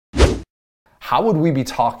how would we be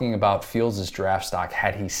talking about Fields' draft stock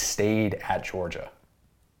had he stayed at Georgia?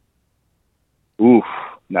 Oof,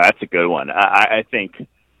 no, that's a good one. I think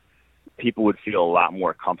people would feel a lot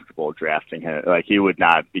more comfortable drafting him. Like, he would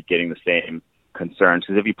not be getting the same concerns.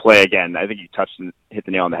 Because if you play, again, I think you hit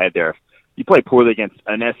the nail on the head there. If you play poorly against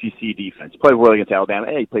an SEC defense, you play poorly against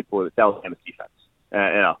Alabama, you play poorly with Alabama's defense.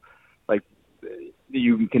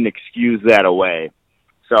 You can excuse that away.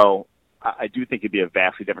 So I do think it'd be a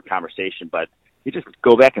vastly different conversation. But you just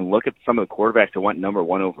go back and look at some of the quarterbacks that went number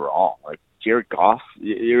one overall. Like Jared Goff.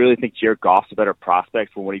 You really think Jared Goff's a better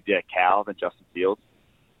prospect for what he did at Cal than Justin Fields?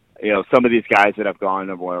 Some of these guys that have gone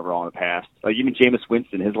number one overall in the past, like even Jameis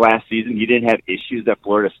Winston, his last season, he didn't have issues at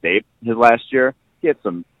Florida State his last year. He had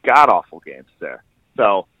some god-awful games there.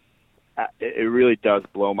 So it really does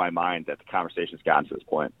blow my mind that the conversation's gotten to this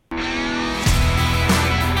point.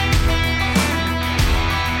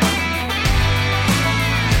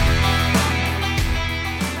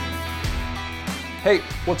 Hey,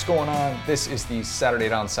 what's going on? This is the Saturday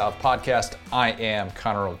Down South podcast. I am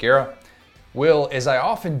Connor O'Gara. Will, as I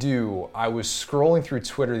often do, I was scrolling through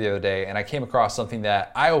Twitter the other day and I came across something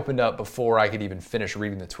that I opened up before I could even finish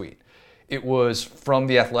reading the tweet. It was from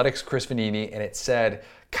The Athletic's Chris Vanini, and it said,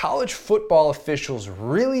 college football officials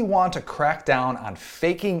really want to crack down on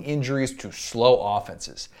faking injuries to slow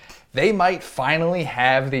offenses. They might finally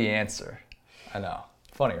have the answer. I know.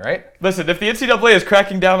 Funny, right? Listen, if the NCAA is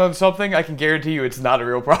cracking down on something, I can guarantee you it's not a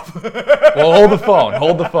real problem. Well,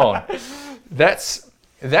 hold the phone.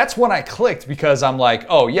 That's when I clicked, because I'm like,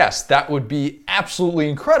 oh yes, that would be absolutely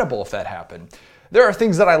incredible if that happened. There are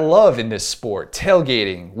things that I love in this sport: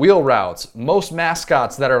 tailgating, wheel routes, most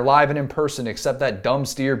mascots that are live and in person except that dumb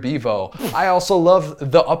steer Bevo. I also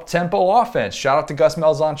love the up-tempo offense. Shout out to Gus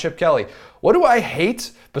Malzahn, Chip Kelly. What do I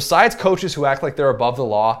hate? Besides coaches who act like they're above the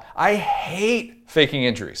law, I hate faking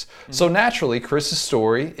injuries. So naturally, Chris's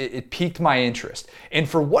story, it piqued my interest. And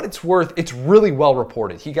for what it's worth, it's really well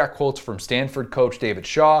reported. He got quotes from Stanford coach David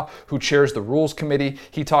Shaw, who chairs the rules committee.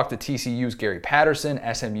 He talked to TCU's Gary Patterson,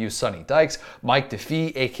 SMU's Sonny Dykes, Mike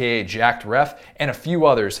DeFee, aka Jacked Ref, and a few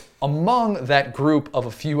others. Among that group of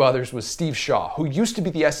a few others was Steve Shaw, who used to be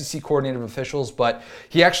the SEC coordinator of officials, but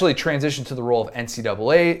he actually transitioned to the role of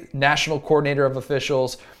NCAA national coordinator of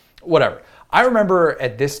officials, whatever. I remember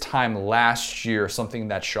at this time last year something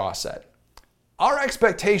that Shaw said. Our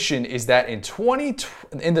expectation is that in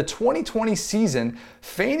the 2020 season,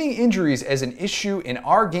 feigning injuries as an issue in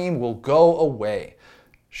our game will go away.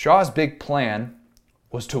 Shaw's big plan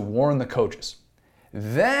was to warn the coaches.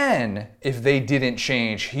 Then, if they didn't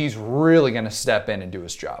change, he's really going to step in and do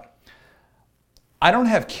his job. I don't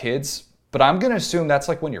have kids, but I'm going to assume that's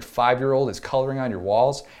like when your 5-year-old is coloring on your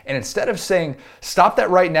walls, and instead of saying, stop that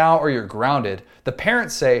right now or you're grounded, the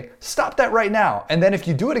parents say, stop that right now, and then if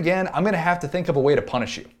you do it again, I'm going to have to think of a way to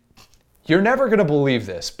punish you. You're never going to believe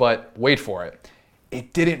this, but wait for it.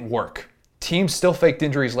 It didn't work. Teams still faked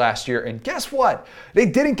injuries last year, and guess what? They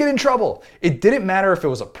didn't get in trouble. It didn't matter if it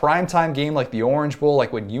was a primetime game like the Orange Bowl,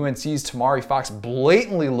 like when UNC's Tamari Fox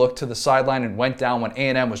blatantly looked to the sideline and went down when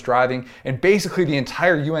A&M was driving, and basically the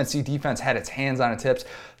entire UNC defense had its hands on its hips.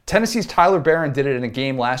 Tennessee's Tyler Barron did it in a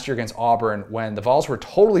game last year against Auburn when the Vols were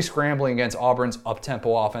totally scrambling against Auburn's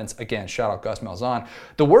up-tempo offense. Again, shout out Gus Malzahn.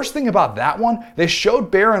 The worst thing about that one, they showed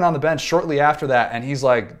Barron on the bench shortly after that, and he's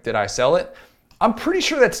like, did I sell it? I'm pretty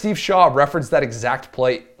sure that Steve Shaw referenced that exact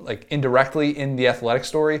play like indirectly in the Athletic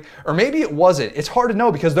story, or maybe it wasn't. It's hard to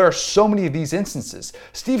know because there are so many of these instances.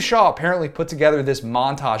 Steve Shaw apparently put together this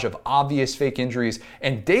montage of obvious fake injuries,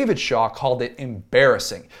 and David Shaw called it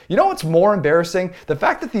embarrassing. You know what's more embarrassing? The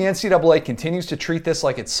fact that the NCAA continues to treat this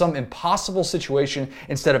like it's some impossible situation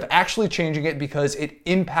instead of actually changing it because it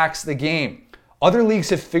impacts the game. Other leagues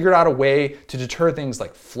have figured out a way to deter things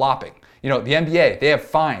like flopping. You know, the NBA, they have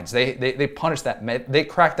fines. They punish that. They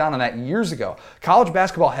cracked down on that years ago. College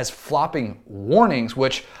basketball has flopping warnings,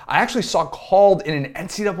 which I actually saw called in an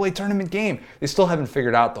NCAA tournament game. They still haven't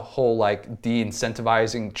figured out the whole like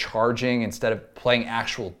de-incentivizing charging instead of playing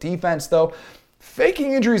actual defense though.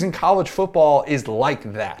 Faking injuries in college football is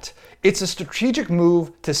like that. It's a strategic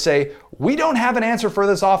move to say, we don't have an answer for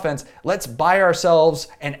this offense. Let's buy ourselves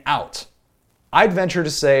an out. I'd venture to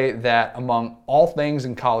say that among all things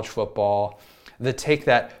in college football, the take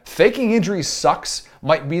that faking injuries sucks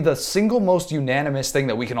might be the single most unanimous thing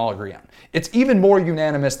that we can all agree on. It's even more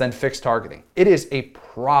unanimous than fixed targeting. It is a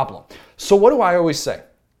problem. So what do I always say?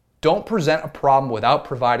 Don't present a problem without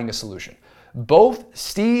providing a solution. Both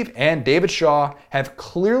Steve and David Shaw have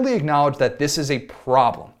clearly acknowledged that this is a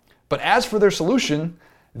problem. But as for their solution,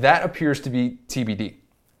 that appears to be TBD.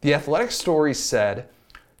 The Athletic story said,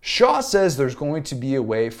 Shaw says there's going to be a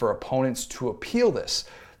way for opponents to appeal this.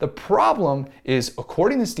 The problem is,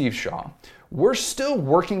 according to Steve Shaw, we're still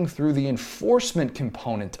working through the enforcement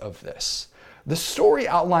component of this. The story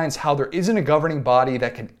outlines how there isn't a governing body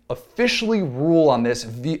that can officially rule on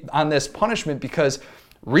this punishment because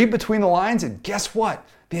read between the lines and guess what?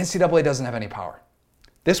 The NCAA doesn't have any power.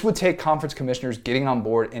 This would take conference commissioners getting on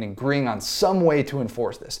board and agreeing on some way to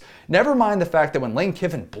enforce this. Never mind the fact that when Lane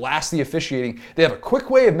Kiffin blasts the officiating, they have a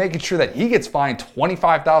quick way of making sure that he gets fined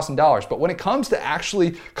 $25,000. But when it comes to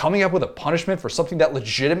actually coming up with a punishment for something that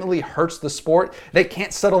legitimately hurts the sport, they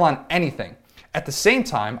can't settle on anything. At the same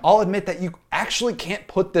time, I'll admit that you actually can't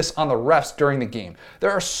put this on the refs during the game.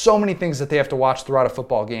 There are so many things that they have to watch throughout a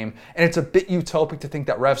football game, and it's a bit utopic to think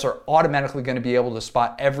that refs are automatically going to be able to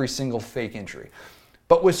spot every single fake injury.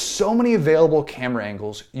 But with so many available camera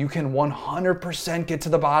angles, you can 100% get to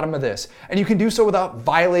the bottom of this. And you can do so without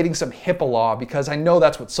violating some HIPAA law, because I know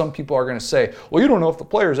that's what some people are going to say. Well, you don't know if the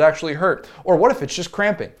player is actually hurt. Or what if it's just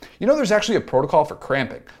cramping? You know, there's actually a protocol for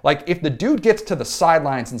cramping. Like, if the dude gets to the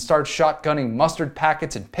sidelines and starts shotgunning mustard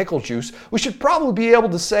packets and pickle juice, we should probably be able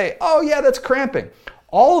to say, oh yeah, that's cramping.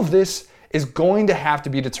 All of this is going to have to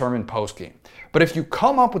be determined post-game. But if you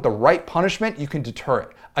come up with the right punishment, you can deter it.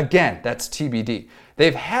 Again, that's TBD.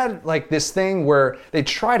 They've had like this thing where they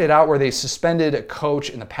tried it out where they suspended a coach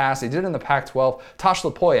in the past. They did it in the Pac-12. Tosh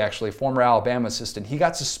Lupoi, actually, former Alabama assistant, he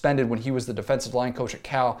got suspended when he was the defensive line coach at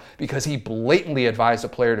Cal because he blatantly advised a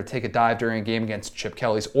player to take a dive during a game against Chip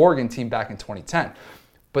Kelly's Oregon team back in 2010.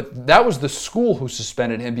 But that was the school who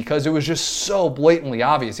suspended him because it was just so blatantly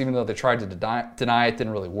obvious, even though they tried to deny it,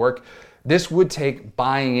 didn't really work. This would take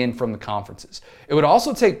buying in from the conferences. It would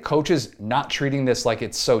also take coaches not treating this like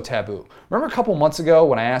it's so taboo. Remember a couple months ago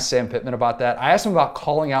when I asked Sam Pittman about that? I asked him about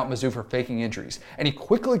calling out Mizzou for faking injuries, and he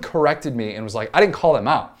quickly corrected me and was like, I didn't call them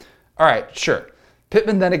out. All right, sure.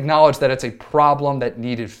 Pittman then acknowledged that it's a problem that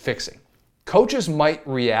needed fixing. Coaches might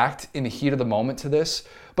react in the heat of the moment to this,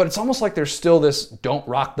 but it's almost like there's still this don't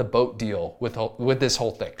rock the boat deal with this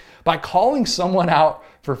whole thing. By calling someone out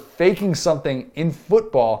for faking something in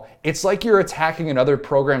football, it's like you're attacking another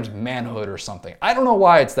program's manhood or something. I don't know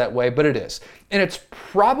why it's that way, but it is. And it's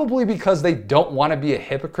probably because they don't want to be a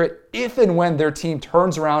hypocrite if and when their team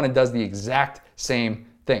turns around and does the exact same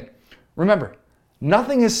thing. Remember,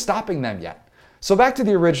 nothing is stopping them yet. So back to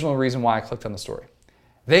the original reason why I clicked on the story.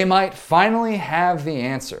 They might finally have the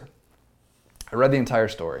answer. I read the entire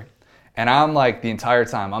story, and I'm like, the entire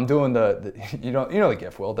time, I'm doing the you know the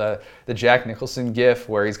GIF, Will, the Jack Nicholson GIF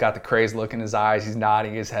where he's got the crazed look in his eyes, he's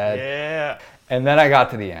nodding his head. Yeah. And then I got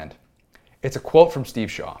to the end. It's a quote from Steve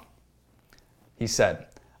Shaw. He said,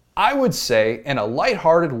 I would say, in a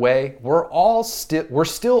lighthearted way, we're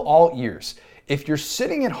still all ears. If you're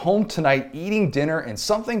sitting at home tonight eating dinner and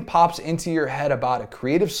something pops into your head about a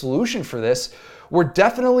creative solution for this, we're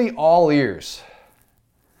definitely all ears.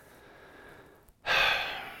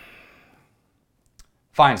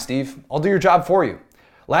 Fine, Steve, I'll do your job for you.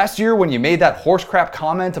 Last year, when you made that horse crap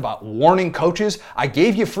comment about warning coaches, I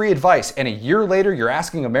gave you free advice, and a year later, you're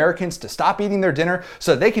asking Americans to stop eating their dinner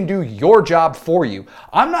so they can do your job for you.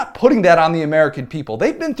 I'm not putting that on the American people.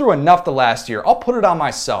 They've been through enough the last year. I'll put it on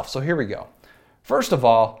myself, so here we go. First of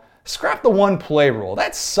all, scrap the one play rule.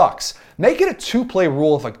 That sucks. Make it a 2-play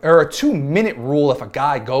rule or a 2-minute rule if a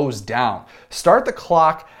guy goes down. Start the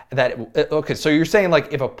clock okay, so you're saying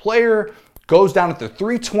like if a player goes down at the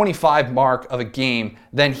 3:25 mark of a game,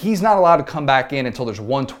 then he's not allowed to come back in until there's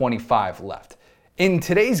 1:25 left. In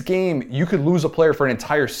today's game, you could lose a player for an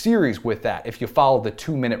entire series with that if you follow the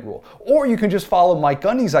 2-minute rule. Or you can just follow Mike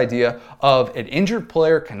Gundy's idea of an injured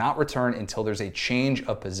player cannot return until there's a change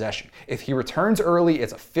of possession. If he returns early,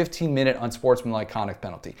 it's a 15-minute unsportsmanlike conduct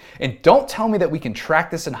penalty. And don't tell me that we can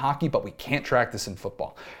track this in hockey, but we can't track this in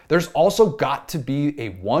football. There's also got to be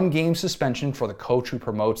a 1-game suspension for the coach who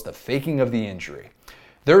promotes the faking of the injury.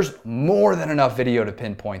 There's more than enough video to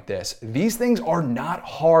pinpoint this. These things are not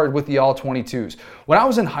hard with the All-22s. When I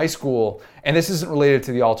was in high school, and this isn't related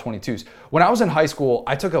to the All-22s, when I was in high school,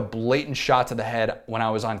 I took a blatant shot to the head when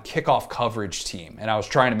I was on kickoff coverage team, and I was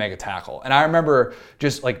trying to make a tackle. And I remember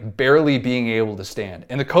just like barely being able to stand.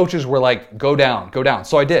 And the coaches were like, go down, go down.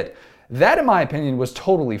 So I did. That, in my opinion, was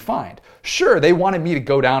totally fine. Sure, they wanted me to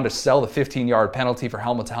go down to sell the 15-yard penalty for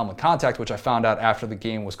helmet-to-helmet contact, which I found out after the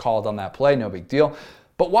game was called on that play, no big deal.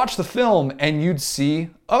 But watch the film and you'd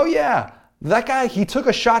see, oh yeah, that guy, he took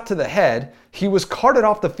a shot to the head. He was carted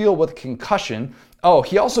off the field with a concussion. Oh,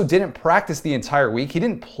 he also didn't practice the entire week. He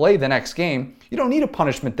didn't play the next game. You don't need a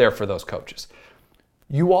punishment there for those coaches.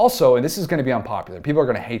 You also, and this is going to be unpopular, people are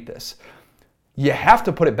going to hate this. you have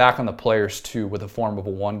to put it back on the players too with a form of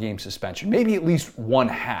a 1-game suspension, maybe at least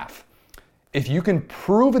 1/2. If you can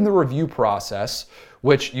prove in the review process,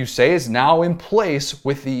 which you say is now in place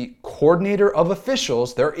with the coordinator of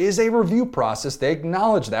officials, there is a review process, they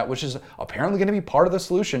acknowledge that, which is apparently going to be part of the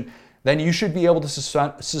solution, then you should be able to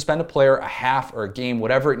suspend a player a half or a game,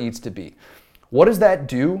 whatever it needs to be. What does that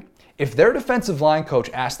do? If their defensive line coach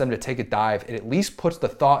asks them to take a dive, it at least puts the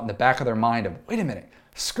thought in the back of their mind of, wait a minute,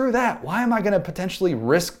 screw that. Why am I going to potentially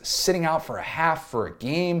risk sitting out for a half for a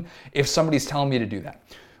game if somebody's telling me to do that?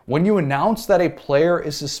 When you announce that a player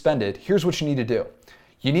is suspended, here's what you need to do.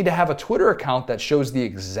 You need to have a Twitter account that shows the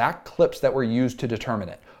exact clips that were used to determine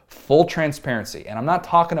it. Full transparency. And I'm not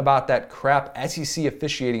talking about that crap SEC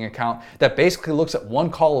officiating account that basically looks at one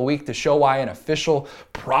call a week to show why an official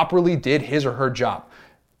properly did his or her job.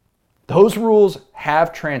 Those rules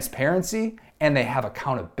have transparency and they have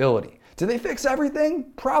accountability. Do they fix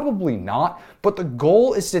everything? Probably not. But the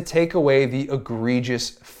goal is to take away the egregious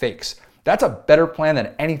fakes. That's a better plan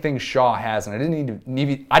than anything Shaw has, and I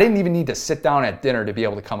didn't even need to sit down at dinner to be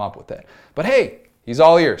able to come up with it. But hey, he's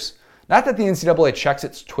all ears. Not that the NCAA checks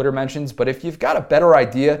its Twitter mentions, but if you've got a better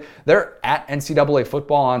idea, they're at NCAA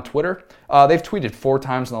Football on Twitter. They've tweeted 4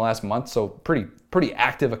 times in the last month, so pretty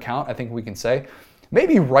active account, I think we can say.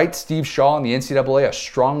 Maybe write Steve Shaw and the NCAA a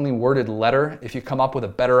strongly worded letter if you come up with a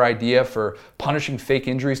better idea for punishing fake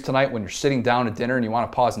injuries tonight when you're sitting down at dinner and you want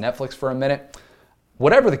to pause Netflix for a minute.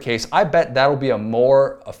 Whatever the case, I bet that'll be a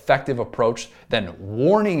more effective approach than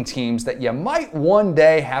warning teams that you might one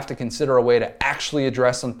day have to consider a way to actually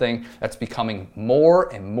address something that's becoming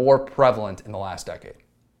more and more prevalent in the last decade.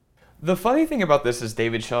 The funny thing about this is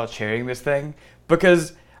David Shaw chairing this thing,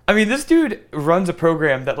 because I mean, this dude runs a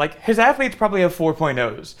program that, like, his athletes probably have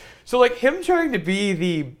 4.0s. So, like, him trying to be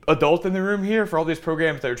the adult in the room here for all these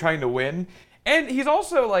programs that are trying to win, and he's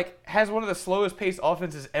also, like, has one of the slowest paced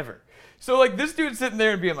offenses ever. So, like, this dude's sitting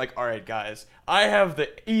there and being like, all right, guys, I have the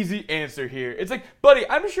easy answer here. It's like, buddy,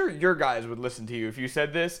 I'm sure your guys would listen to you if you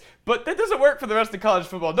said this, but that doesn't work for the rest of college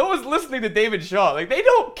football. No one's listening to David Shaw. Like, they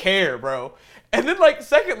don't care, bro. And then, like,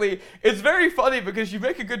 secondly, it's very funny because you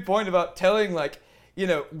make a good point about telling, like, you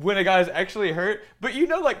know, when a guy's actually hurt, but you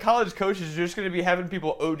know, like, college coaches are just going to be having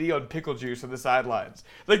people OD on pickle juice on the sidelines.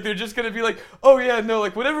 Like, they're just going to be like, oh yeah, no,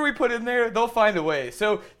 like, whatever we put in there, they'll find a way.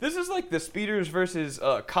 So this is like the speeders versus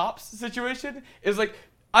cops situation. Is like,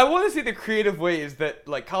 I want to see the creative ways that,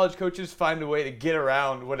 like, college coaches find a way to get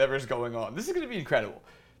around whatever's going on. This is going to be incredible.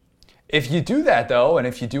 If you do that, though, and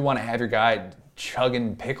if you do want to have your guy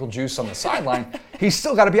chugging pickle juice on the sideline, he's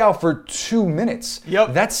still got to be out for 2 minutes.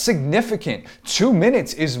 Yep. That's significant. 2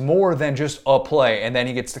 minutes is more than just a play, and then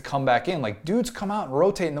he gets to come back in. Like, dudes come out and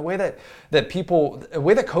rotate in the way the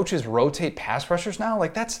way that coaches rotate pass rushers now,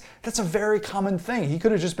 like, that's a very common thing. He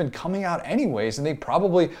could have just been coming out anyways, and they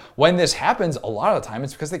probably, when this happens, a lot of the time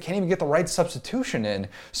it's because they can't even get the right substitution in.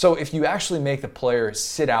 So if you actually make the player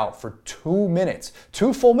sit out for 2 minutes,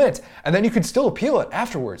 2 full minutes, and then you can still appeal it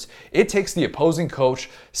afterwards, it takes the opposing coach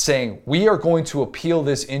saying, we are going to appeal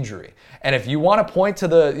this injury. And if you want to point to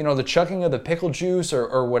the chugging of the pickle juice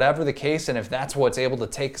or whatever the case, and if that's what's able to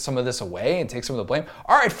take some of this away and take some of the blame,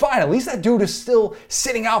 all right, fine. At least that dude is still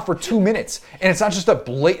sitting out for 2 minutes. And it's not just a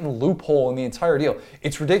blatant loophole in the entire deal.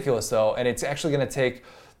 It's ridiculous, though, and it's actually going to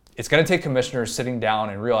take commissioners sitting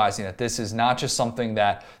down and realizing that this is not just something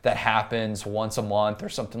that happens once a month or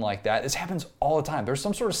something like that. This happens all the time. There's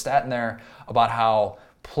some sort of stat in there about how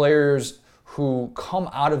players who come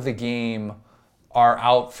out of the game are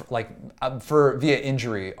out for via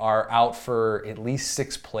injury are out for at least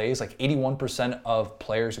 6 plays. Like 81% of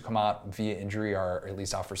players who come out via injury are at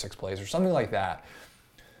least out for 6 plays or something like that.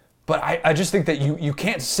 But I just think that you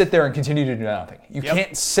can't sit there and continue to do nothing. You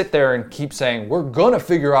can't sit there and keep saying, we're going to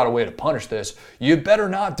figure out a way to punish this. You better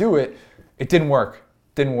not do it. It didn't work.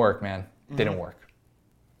 Didn't work, man. Didn't work.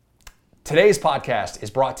 Today's podcast is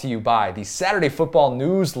brought to you by the Saturday Football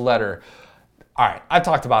Newsletter. All right, I've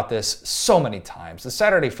talked about this so many times. The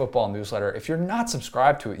Saturday Football Newsletter, if you're not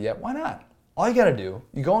subscribed to it yet, why not? All you got to do,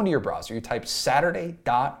 you go into your browser, you type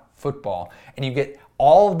saturday.football, and you get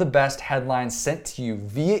all of the best headlines sent to you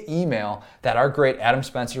via email that our great Adam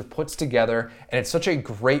Spencer puts together, and it's such a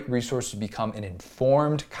great resource to become an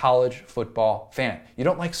informed college football fan. You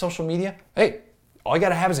don't like social media? Hey, all you got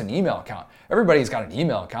to have is an email account. Everybody's got an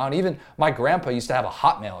email account. Even my grandpa used to have a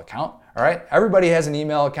Hotmail account. All right, everybody has an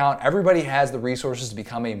email account. Everybody has the resources to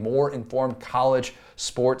become a more informed college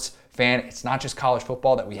sports fan. It's not just college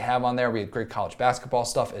football that we have on there. We have great college basketball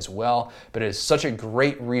stuff as well, but it is such a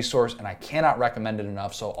great resource, and I cannot recommend it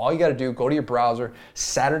enough. So all you got to do, go to your browser,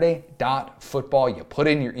 Saturday.football. You put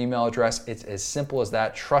in your email address. It's as simple as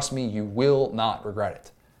that. Trust me, you will not regret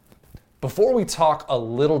it. Before we talk a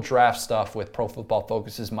little draft stuff with Pro Football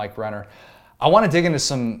Focus's Mike Renner, I want to dig into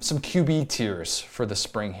some QB tiers for the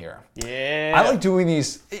spring here. Yeah. I like doing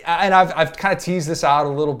these, and I've kind of teased this out a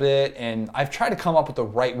little bit, and I've tried to come up with the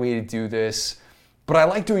right way to do this, but I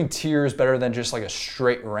like doing tiers better than just like a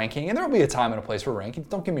straight ranking, and there will be a time and a place for ranking,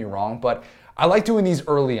 don't get me wrong, but I like doing these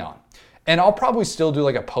early on. And I'll probably still do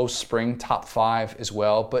like a post-spring top 5 as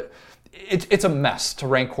well, but it's a mess to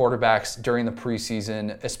rank quarterbacks during the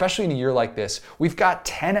preseason, especially in a year like this. We've got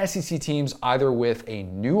 10 SEC teams either with a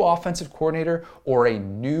new offensive coordinator or a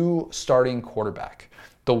new starting quarterback.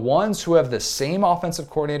 The ones who have the same offensive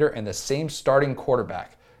coordinator and the same starting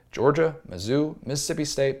quarterback: Georgia, Mizzou, Mississippi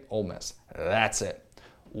State, Ole Miss. That's it.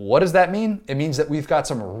 What does that mean? It means that we've got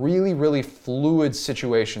some really, really fluid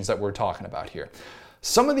situations that we're talking about here.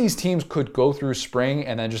 Some of these teams could go through spring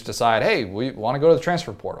and then just decide, hey, we want to go to the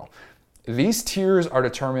transfer portal. These tiers are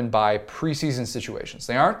determined by preseason situations.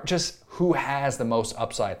 They aren't just who has the most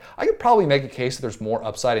upside. I could probably make a case that there's more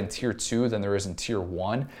upside in tier 2 than there is in tier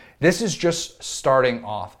 1. This is just starting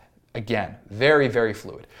off. Again, very, very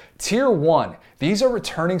fluid. Tier 1, these are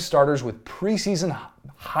returning starters with preseason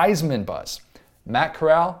Heisman buzz. Matt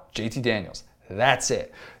Corral, JT Daniels. That's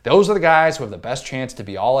it. Those are the guys who have the best chance to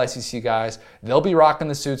be all SEC guys. They'll be rocking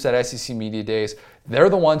the suits at SEC Media Days. They're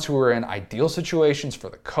the ones who are in ideal situations for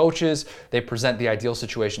the coaches. They present the ideal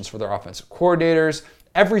situations for their offensive coordinators.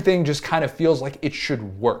 Everything just kind of feels like it should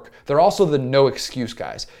work. They're also the no excuse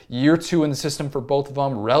guys. Year 2 in the system for both of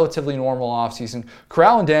them, relatively normal offseason.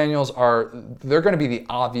 Corral and Daniels they're going to be the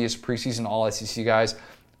obvious preseason all SEC guys.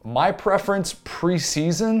 My preference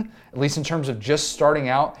preseason, at least in terms of just starting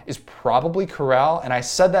out, is probably Corral. And I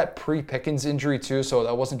said that pre-Pickens injury too, so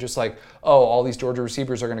that wasn't just like, oh, all these Georgia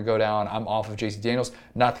receivers are going to go down, I'm off of JT Daniels.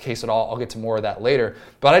 Not the case at all. I'll get to more of that later.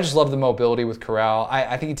 But I just love the mobility with Corral.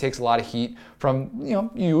 I think he takes a lot of heat from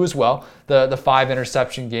you as well, the 5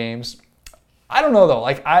 interception games. I don't know though,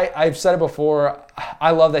 like I've said it before, I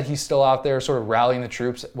love that he's still out there sort of rallying the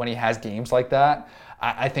troops when he has games like that.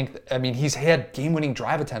 I mean, he's had game-winning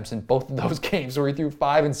drive attempts in both of those games where he threw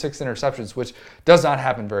 5 and 6 interceptions, which does not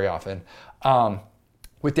happen very often.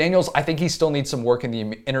 With Daniels, I think he still needs some work in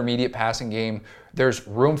the intermediate passing game. There's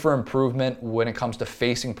room for improvement when it comes to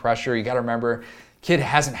facing pressure. You got to remember, kid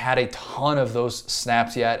hasn't had a ton of those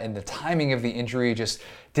snaps yet, and the timing of the injury just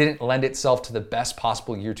didn't lend itself to the best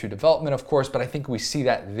possible year 2 development, of course, but I think we see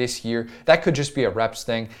that this year. That could just be a reps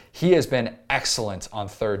thing. He has been excellent on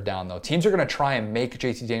third down, though. Teams are going to try and make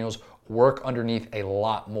JT Daniels work underneath a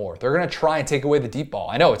lot more. They're going to try and take away the deep ball.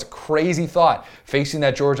 I know it's a crazy thought facing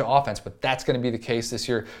that Georgia offense, but that's going to be the case this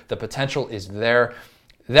year. The potential is there.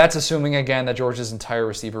 That's assuming, again, that Georgia's entire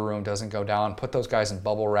receiver room doesn't go down. Put those guys in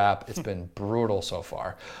bubble wrap. It's been brutal so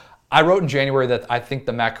far. I wrote in January that I think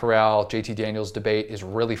the Matt Corral, JT Daniels debate is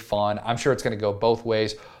really fun. I'm sure it's going to go both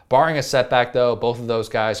ways. Barring a setback, though, both of those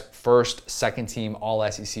guys, first, second team, all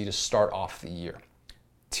SEC to start off the year.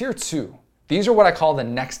 Tier 2. These are what I call the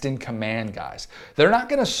next in command guys. They're not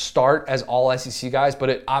going to start as all SEC guys, but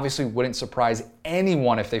it obviously wouldn't surprise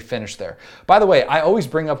anyone if they finish there. By the way, I always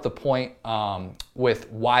bring up the point with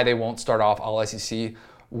why they won't start off all SEC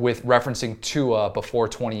with referencing Tua before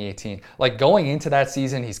 2018. Like going into that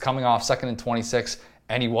season, he's coming off 2nd and 26,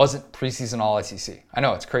 and he wasn't preseason all SEC. I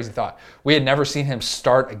know, it's a crazy thought. We had never seen him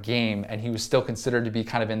start a game, and he was still considered to be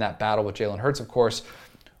kind of in that battle with Jalen Hurts, of course.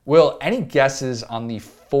 Will, any guesses on the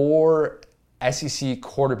 4 SEC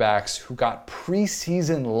quarterbacks who got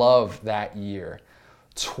preseason love that year?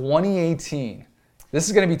 2018. This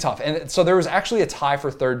is going to be tough. And so there was actually a tie for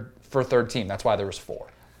third team. That's why there was 4.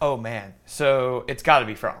 Oh, man. So it's got to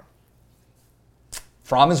be Fromm.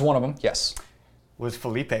 Fromm is one of them, yes. Was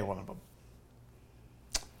Felipe one of them?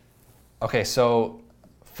 Okay, so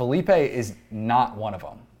Felipe is not one of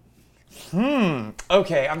them.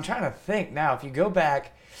 Okay, I'm trying to think now. If you go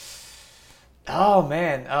back, oh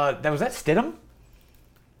man, was that Stidham?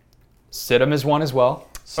 Stidham is one as well.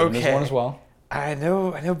 Okay. Is one as well. I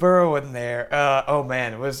know Burrow wasn't there. Oh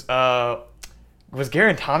man, was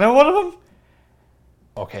Garantano one of them?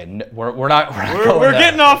 Okay, we're not. We're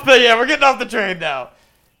getting off the train now.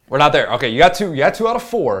 We're not there. Okay, you got 2 out of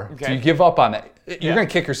 4. Okay. Do you give up on that? You're gonna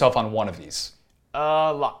kick yourself on one of these.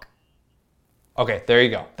 Luck. Okay, there you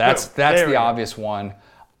go. That's the obvious one.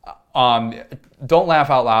 Don't laugh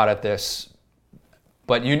out loud at this,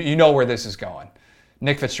 but you know where this is going.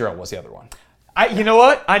 Nick Fitzgerald was the other one. You know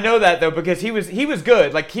what? I know that though because he was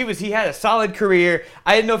good. Like he had a solid career.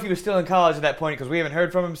 I didn't know if he was still in college at that point because we haven't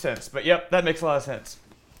heard from him since. But yep, that makes a lot of sense.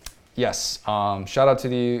 Yes. Shout out to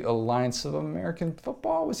the Alliance of American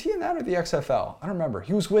Football. Was he in that or the XFL? I don't remember.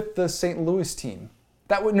 He was with the St. Louis team.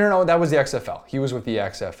 That was the XFL. He was with the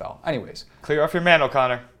XFL. Anyways. Clear off your mantle,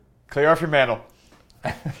 Connor. Clear off your mantle.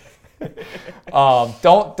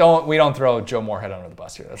 We don't throw Joe Moorhead under the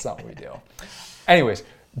bus here. That's not what we do. Anyways,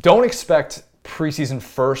 don't expect preseason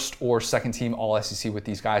first or second team All-SEC with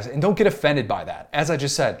these guys, and don't get offended by that. As I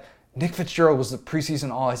just said, Nick Fitzgerald was the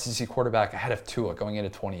preseason All-SEC quarterback ahead of Tua going into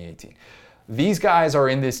 2018. These guys are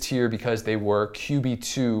in this tier because they were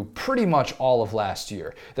QB2 pretty much all of last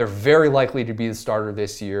year. They're very likely to be the starter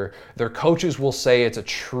this year. Their coaches will say it's a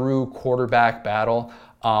true quarterback battle,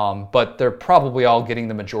 but they're probably all getting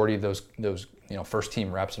the majority of those first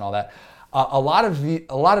team reps and all that. A lot of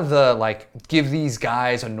the like give these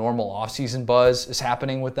guys a normal offseason buzz is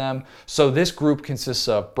happening with them. So this group consists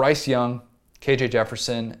of Bryce Young, KJ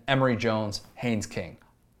Jefferson, Emory Jones, Haynes King.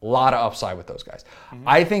 A lot of upside with those guys. Mm-hmm.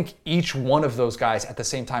 I think each one of those guys at the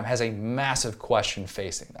same time has a massive question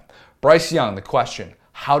facing them. Bryce Young, the question,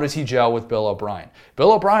 how does he gel with Bill O'Brien?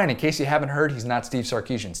 Bill O'Brien, in case you haven't heard, he's not Steve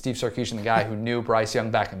Sarkisian. Steve Sarkisian, the guy who knew Bryce Young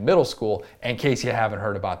back in middle school, in case you haven't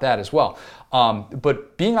heard about that as well.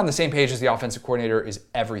 But being on the same page as the offensive coordinator is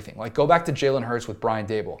everything. Like, go back to Jalen Hurts with Brian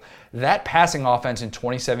Dable. That passing offense in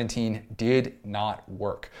 2017 did not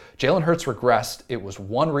work. Jalen Hurts regressed. It was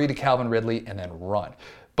one read to Calvin Ridley and then run.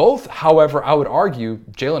 Both, however, I would argue,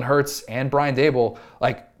 Jalen Hurts and Brian Dable,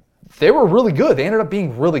 they were really good. They ended up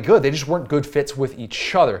being really good. They just weren't good fits with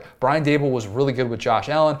each other. Brian Dable was really good with Josh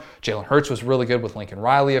Allen. Jalen Hurts was really good with Lincoln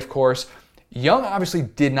Riley, of course. Young obviously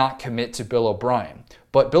did not commit to Bill O'Brien,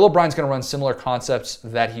 but Bill O'Brien's going to run similar concepts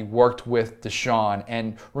that he worked with Deshaun.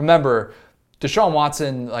 And remember, Deshaun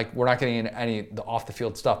Watson, we're not getting into any of the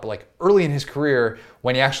off-the-field stuff, but early in his career,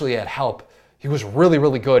 when he actually had help, he was really,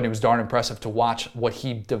 really good, and it was darn impressive to watch what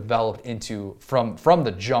he developed into from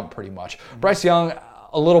the jump pretty much. Mm-hmm. Bryce Young,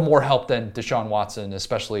 a little more help than Deshaun Watson,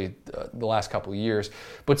 especially the last couple of years.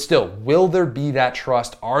 But still, will there be that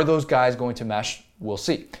trust? Are those guys going to mesh? We'll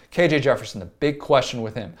see. KJ Jefferson, the big question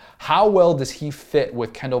with him. How well does he fit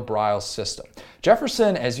with Kendall Briles' system?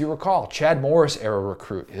 Jefferson, as you recall, Chad Morris era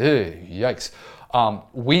recruit. Yikes.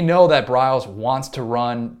 We know that Briles wants to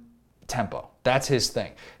run tempo. That's his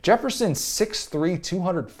thing. Jefferson, 6'3",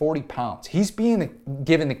 240 pounds. He's being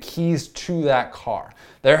given the keys to that car.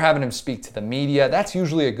 They're having him speak to the media. That's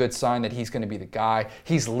usually a good sign that he's going to be the guy.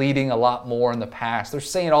 He's leading a lot more in the past. They're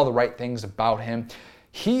saying all the right things about him.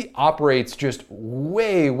 He operates just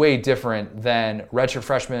way, way different than redshirt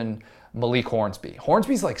freshman Malik Hornsby.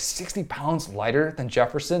 Hornsby's 60 pounds lighter than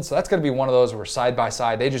Jefferson, so that's going to be one of those where side by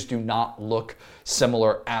side, they just do not look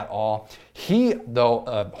similar at all. He,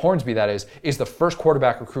 though, Hornsby that is the first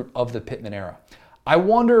quarterback recruit of the Pittman era. I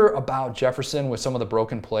wonder about Jefferson with some of the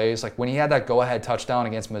broken plays. When he had that go-ahead touchdown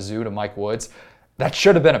against Mizzou to Mike Woods, that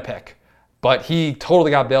should have been a pick. But he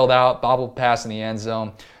totally got bailed out, bobbled pass in the end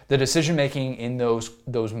zone. The decision-making in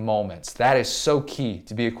those moments, that is so key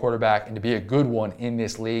to be a quarterback and to be a good one in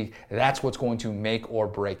this league. That's what's going to make or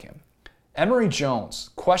break him. Emory Jones,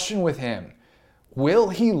 question with him. Will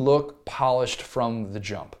he look polished from the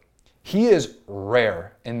jump? He is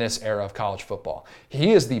rare in this era of college football.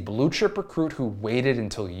 He is the blue chip recruit who waited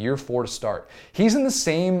until year 4 to start. He's in the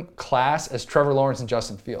same class as Trevor Lawrence and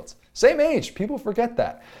Justin Fields. Same age. People forget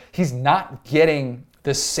that. He's not getting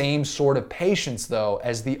the same sort of patience, though,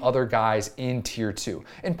 as the other guys in Tier 2.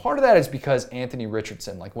 And part of that is because Anthony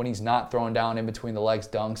Richardson, when he's not throwing down in between the legs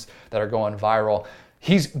dunks that are going viral,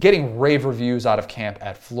 he's getting rave reviews out of camp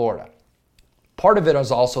at Florida. Part of it is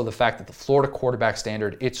also the fact that the Florida quarterback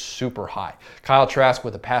standard, it's super high. Kyle Trask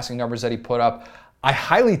with the passing numbers that he put up, I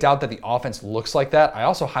highly doubt that the offense looks like that. I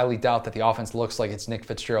also highly doubt that the offense looks like it's Nick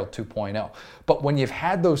Fitzgerald 2.0. But when you've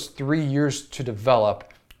had those 3 years to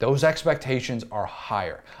develop, those expectations are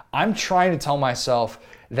higher. I'm trying to tell myself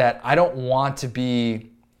that I don't want to be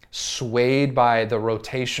swayed by the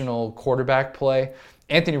rotational quarterback play.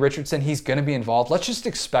 Anthony Richardson, he's going to be involved. Let's just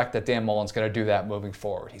expect that Dan Mullen's going to do that moving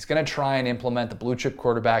forward. He's going to try and implement the blue chip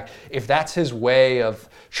quarterback. If that's his way of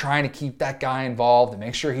trying to keep that guy involved and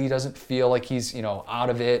make sure he doesn't feel like he's, out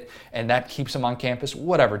of it and that keeps him on campus,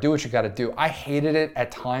 whatever, do what you got to do. I hated it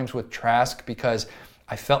at times with Trask because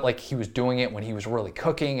I felt like he was doing it when he was really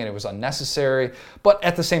cooking and it was unnecessary. But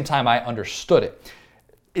at the same time, I understood it.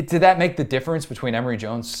 Did that make the difference between Emory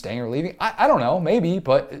Jones staying or leaving? I don't know, maybe,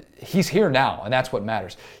 but he's here now, and that's what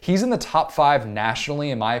matters. He's in the top 5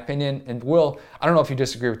 nationally, in my opinion. And Will, I don't know if you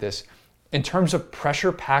disagree with this. In terms of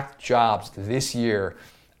pressure-packed jobs this year,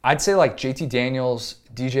 I'd say like JT Daniels,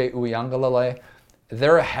 DJ Uiagalelei,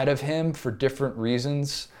 they're ahead of him for different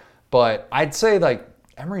reasons. But I'd say like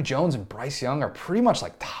Emory Jones and Bryce Young are pretty much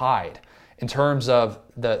like tied in terms of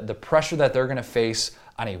the pressure that they're going to face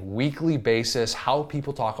on a weekly basis, how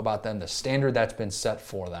people talk about them, the standard that's been set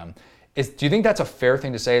for them. Do you think that's a fair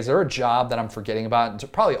thing to say? Is there a job that I'm forgetting about? It's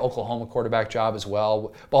probably Oklahoma quarterback job as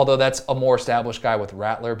well, although that's a more established guy with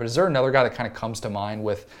Rattler. But is there another guy that kind of comes to mind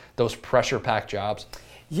with those pressure-packed jobs?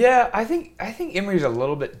 Yeah, I think Emory's a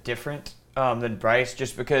little bit different than Bryce,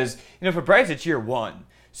 just because, for Bryce, it's year one.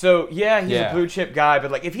 So, yeah, he's a blue-chip guy, but,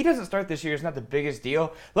 like, if he doesn't start this year, it's not the biggest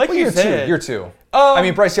deal. Like you said. Year two. I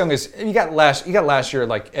mean, Bryce Young you got last year,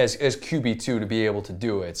 like, as QB2 to be able to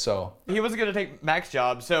do it, so. He wasn't going to take Mac's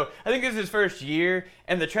job, so I think this is his first year,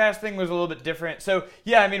 and the Trask thing was a little bit different. So,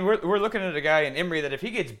 yeah, I mean, we're looking at a guy in Emory that if he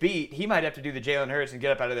gets beat, he might have to do the Jalen Hurts and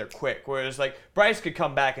get up out of there quick, whereas, like, Bryce could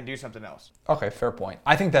come back and do something else. Okay, fair point.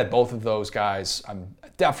 I think that both of those guys,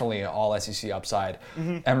 definitely all SEC upside.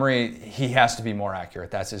 Emory, he has to be more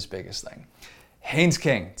accurate. That's his biggest thing. Haynes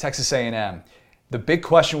King, Texas A&M. The big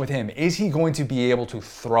question with him, is he going to be able to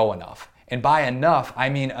throw enough? And by enough, I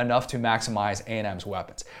mean enough to maximize A&M's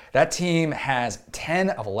weapons. That team has 10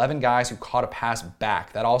 of 11 guys who caught a pass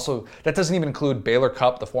back. That doesn't even include Baylor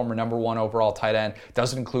Cupp, the former #1 overall tight end.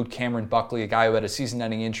 Doesn't include Cameron Buckley, a guy who had a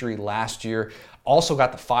season-ending injury last year. Also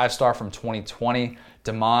got the 5-star from 2020,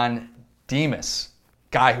 Damon Demas,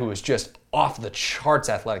 guy who is just off the charts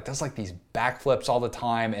athletic, does like these backflips all the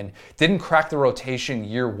time and didn't crack the rotation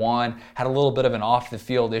year one, had a little bit of an off the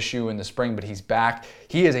field issue in the spring, but he's back.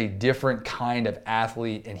 He is a different kind of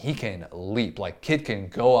athlete and he can leap. Like, kid can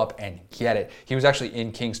go up and get it. He was actually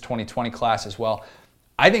in King's 2020 class as well.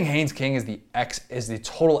 I think Haynes King is the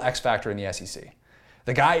total X factor in the SEC.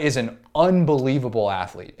 The guy is an unbelievable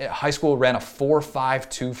athlete. At high school, ran a 4.5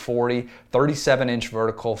 240, 37-inch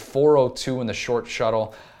vertical, 4.02 in the short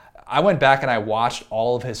shuttle. I went back and I watched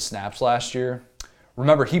all of his snaps last year.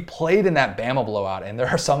 Remember, he played in that Bama blowout, and there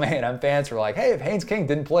are some A&M fans who are like, hey, if Haynes King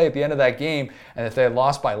didn't play at the end of that game, and if they had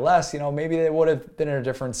lost by less, maybe they would have been in a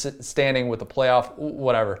different standing with the playoff,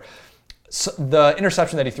 whatever. So the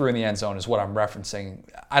interception that he threw in the end zone is what I'm referencing.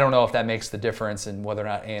 I don't know if that makes the difference in whether or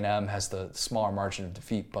not A&M has the smaller margin of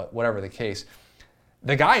defeat, but whatever the case,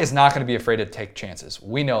 the guy is not going to be afraid to take chances.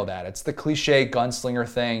 We know that. It's the cliche gunslinger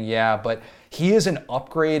thing, yeah, but he is an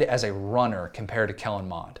upgrade as a runner compared to Kellen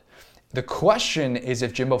Mond. The question is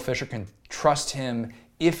if Jimbo Fisher can trust him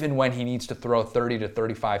if and when he needs to throw 30 to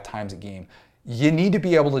 35 times a game. You need to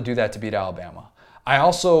be able to do that to beat Alabama. I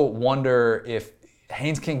also wonder if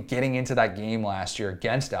Haynes King getting into that game last year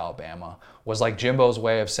against Alabama was like Jimbo's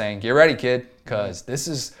way of saying, get ready, kid, because this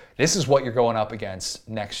is what you're going up against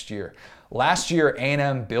next year. Last year,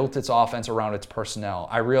 A&M built its offense around its personnel.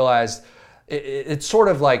 I realized it's sort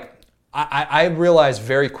of like, I realized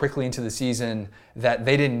very quickly into the season that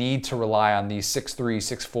they didn't need to rely on these 6'3",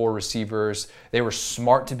 6'4" receivers. They were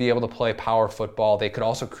smart to be able to play power football. They could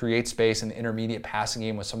also create space in the intermediate passing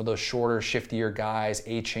game with some of those shorter, shiftier guys,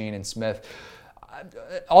 A-Chain and Smith.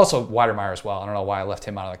 Also, Weidermeyer as well. I don't know why I left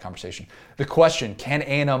him out of the conversation. The question, can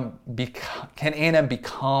A&M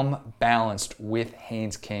become balanced with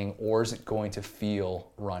Haynes King, or is it going to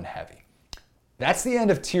feel run heavy? That's the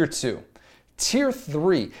end of Tier 2. Tier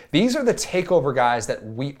 3, these are the takeover guys that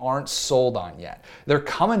we aren't sold on yet. They're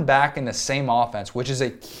coming back in the same offense, which is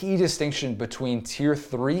a key distinction between Tier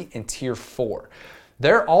 3 and Tier 4.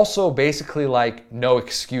 They're also basically like no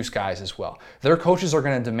excuse guys as well. Their coaches are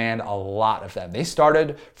going to demand a lot of them. They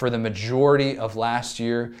started for the majority of last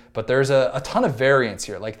year, but there's a ton of variance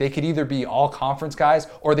here. Like, they could either be all conference guys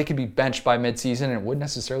or they could be benched by midseason, and it wouldn't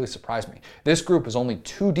necessarily surprise me. This group is only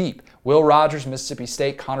 2 deep. Will Rogers, Mississippi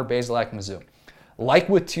State, Connor Bazelak, Mizzou. Like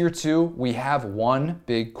with Tier 2, we have one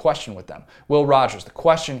big question with them. Will Rogers, the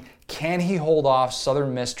question, can he hold off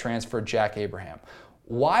Southern Miss transfer Jack Abraham?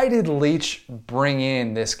 Why did Leach bring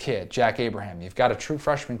in this kid, Jack Abraham? You've got a true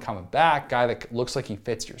freshman coming back, guy that looks like he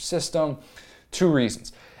fits your system. 2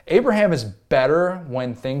 reasons. Abraham is better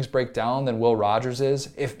when things break down than Will Rogers is.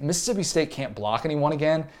 If Mississippi State can't block anyone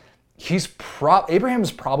again, Abraham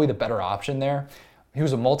is probably the better option there. He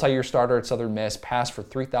was a multi-year starter at Southern Miss, passed for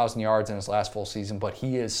 3,000 yards in his last full season, but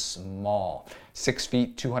he is small. 6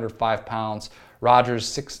 feet, 205 pounds. Rogers,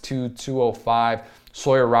 6'2", 205.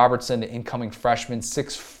 Sawyer Robertson, the incoming freshman,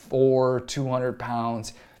 6'4", 200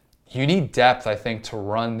 pounds. You need depth, I think, to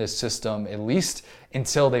run this system, at least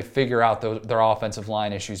until they figure out their offensive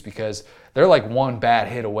line issues, because they're like one bad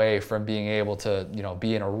hit away from being able to,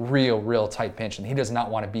 be in a real tight pinch, and he does not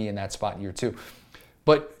want to be in that spot in year 2.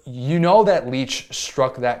 But that Leach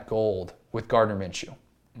struck that gold with Gardner Minshew.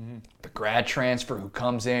 Mm-hmm. The grad transfer who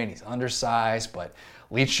comes in, he's undersized, but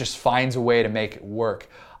Leach just finds a way to make it work.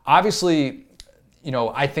 Obviously,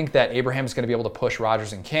 I think that Abraham's going to be able to push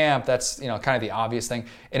Rodgers in camp. That's, kind of the obvious thing.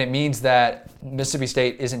 And it means that Mississippi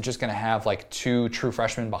State isn't just going to have like 2 true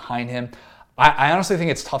freshmen behind him. I honestly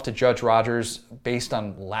think it's tough to judge Rodgers based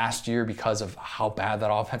on last year because of how bad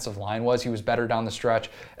that offensive line was. He was better down the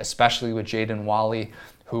stretch, especially with Jaden Walley,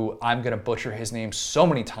 who I'm going to butcher his name so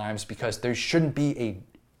many times because there shouldn't be a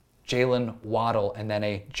Jalen Waddle and then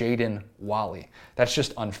a Jaden Walley. That's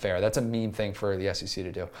just unfair. That's a mean thing for the SEC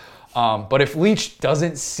to do. But if Leach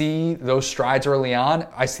doesn't see those strides early on,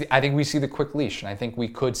 I think we see the quick leash, and I think we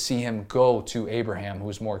could see him go to Abraham,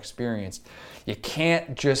 who's more experienced. You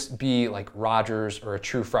can't just be like Rodgers or a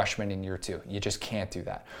true freshman in year 2. You just can't do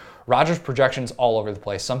that. Rodgers' projections all over the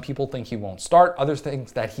place. Some people think he won't start. Others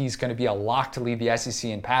think that he's going to be a lock to lead the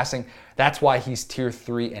SEC in passing. That's why he's tier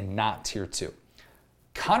 3 and not tier 2.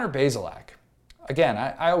 Connor Bazelak. Again,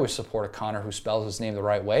 I always support a Connor who spells his name the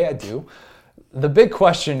right way. I do. The big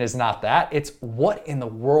question is not that. It's what in the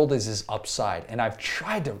world is his upside? And I've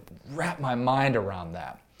tried to wrap my mind around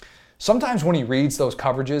that. Sometimes when he reads those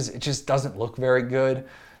coverages, it just doesn't look very good.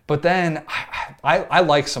 But then I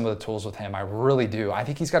like some of the tools with him. I really do. I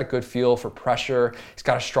think he's got a good feel for pressure. He's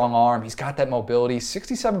got a strong arm. He's got that mobility.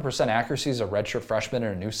 67% accuracy as a redshirt freshman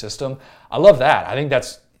in a new system. I love that. I think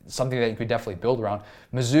that's something that you could definitely build around.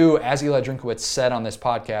 Mizzou, as Eli Drinkwitz said on this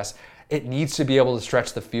podcast, it needs to be able to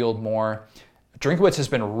stretch the field more. Drinkwitz has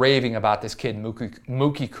been raving about this kid,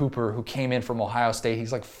 Mookie Cooper, who came in from Ohio State.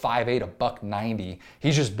 He's like 5'8", $190.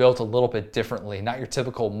 He's just built a little bit differently, not your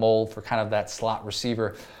typical mold for kind of that slot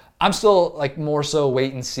receiver. I'm still like more so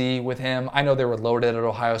wait and see with him. I know they were loaded at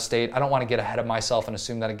Ohio State. I don't want to get ahead of myself and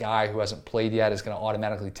assume that a guy who hasn't played yet is going to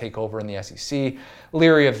automatically take over in the SEC.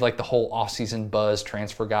 Leery of like the whole offseason buzz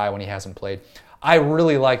transfer guy when he hasn't played. I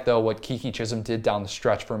really like, though, what Kiki Chisholm did down the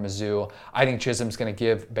stretch for Mizzou. I think Chisholm's going to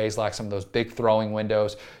give Bazelak some of those big throwing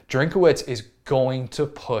windows. Drinkwitz is going to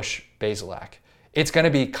push Bazelak. It's going to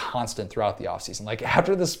be constant throughout the offseason. Like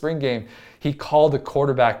after the spring game, he called the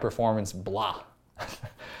quarterback performance blah.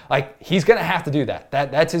 Like he's going to have to do that.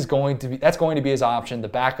 That's going to be his option. The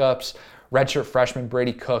backups, redshirt freshman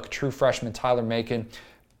Brady Cook, true freshman Tyler Macon.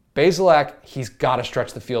 Bazelak, he's got to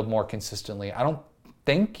stretch the field more consistently. I don't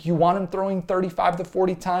think you want him throwing 35 to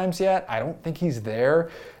 40 times yet. I don't think he's there.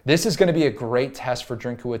 This is going to be a great test for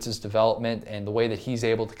Drinkwitz's development and the way that he's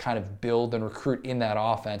able to kind of build and recruit in that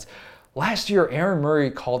offense. Last year, Aaron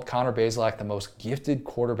Murray called Connor Bazelak the most gifted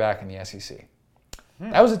quarterback in the SEC.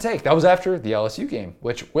 That was a take. That was after the LSU game,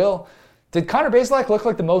 which, did Connor Bazelak look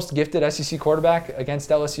like the most gifted SEC quarterback against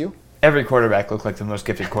LSU? Every quarterback looked like the most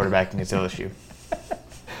gifted quarterback against LSU.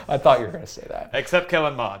 I thought you were going to say that. Except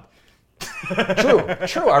Kellen Mond.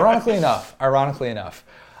 True. Ironically enough.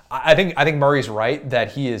 I think Murray's right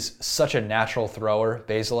that he is such a natural thrower,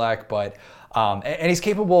 Bazelak, but and he's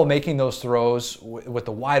capable of making those throws with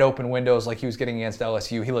the wide open windows like he was getting against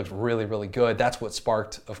LSU. He looked really, really good. That's what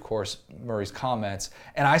sparked, of course, Murray's comments.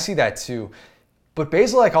 And I see that too. But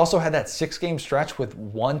Bazelak also had that 6-game stretch with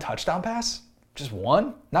 1 touchdown pass. Just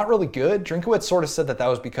 1. Not really good. Drinkwitz sort of said that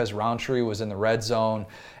was because Roundtree was in the red zone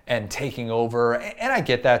and taking over. And I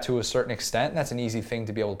get that to a certain extent. That's an easy thing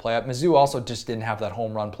to be able to play up. Mizzou also just didn't have that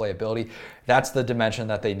home run playability. That's the dimension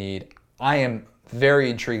that they need. I am very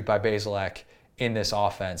intrigued by Bazelak in this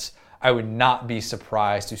offense. I would not be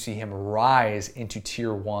surprised to see him rise into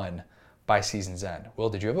tier 1 by season's end. Will,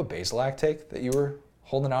 did you have a Bazelak take that you were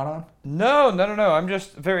holding out on? No. I'm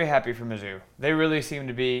just very happy for Mizzou. They really seem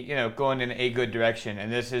to be, going in a good direction.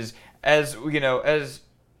 And this is, as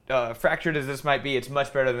fractured as this might be, it's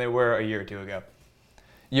much better than they were a year or two ago.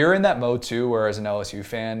 You're in that mode too, where as an LSU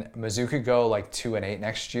fan, Mizzou could go like 2-8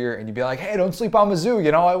 next year, and you'd be like, "Hey, don't sleep on Mizzou."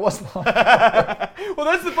 I wasn't. Well,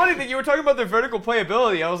 that's the funny thing. You were talking about their vertical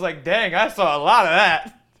playability. I was like, "Dang, I saw a lot of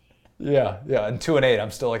that." Yeah. And 2-8, I'm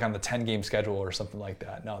still like on the 10-game schedule or something like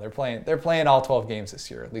that. No, they're playing all 12 games this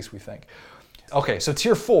year, at least we think. Okay, so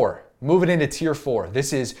tier 4, moving into tier 4.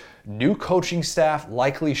 This is new coaching staff,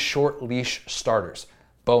 likely short leash starters: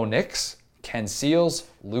 Bo Nix, Ken Seals,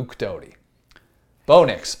 Luke Doty. Bo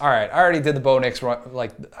Nix. All right, I already did the Bo Nix,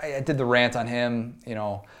 I did the rant on him.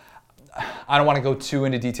 I don't want to go too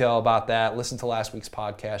into detail about that. Listen to last week's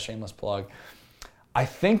podcast, shameless plug. I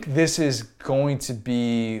think this is going to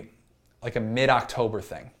be like a mid-October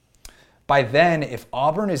thing. By then, if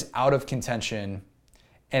Auburn is out of contention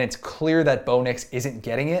and it's clear that Bo Nix isn't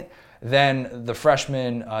getting it, then the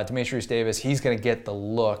freshman, Demetrius Davis, he's going to get the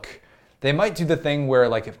look. They might do the thing where,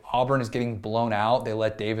 like, if Auburn is getting blown out, they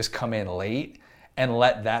let Davis come in late, and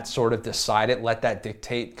let that sort of decide it, let that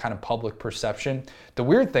dictate kind of public perception. The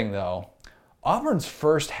weird thing, though, Auburn's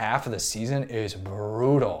first half of the season is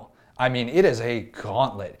brutal. I mean, it is a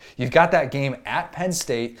gauntlet. You've got that game at Penn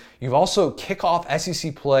State. You've also kickoff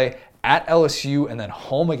SEC play at LSU and then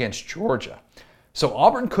home against Georgia. So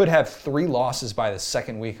Auburn could have 3 losses by the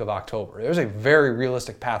second week of October. There's a very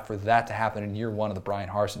realistic path for that to happen in year 1 of the Brian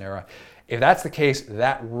Harsin era. If that's the case,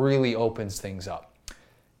 that really opens things up.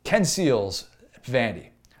 Ken Seals, Vandy.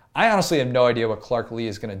 I honestly have no idea what Clark Lee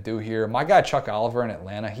is going to do here. My guy Chuck Oliver in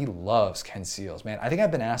Atlanta, he loves Ken Seals. Man, I think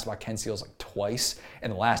I've been asked about Ken Seals like twice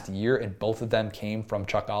in the last year, and both of them came from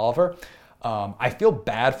Chuck Oliver. I feel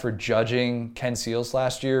bad for judging Ken Seals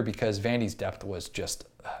last year because Vandy's depth was just,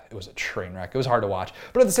 it was a train wreck. It was hard to watch.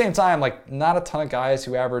 But at the same time, like, not a ton of guys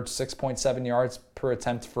who average 6.7 yards per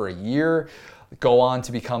attempt for a year go on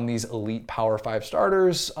to become these elite Power 5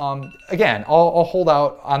 starters. Again, I'll hold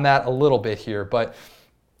out on that a little bit here, but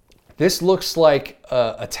this looks like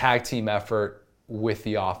a tag team effort with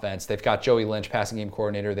the offense. They've got Joey Lynch, passing game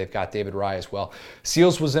coordinator. They've got David Rye as well.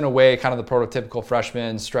 Seals was, in a way, kind of the prototypical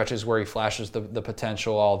freshman, stretches where he flashes the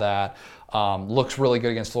potential, all that. Looks really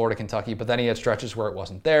good against Florida, Kentucky, but then he had stretches where it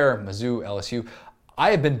wasn't there. Mizzou, LSU. I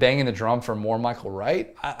have been banging the drum for more Michael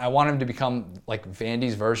Wright. I want him to become like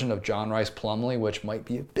Vandy's version of John Rice Plumlee, which might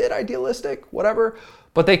be a bit idealistic, whatever.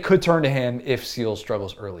 But they could turn to him if Seals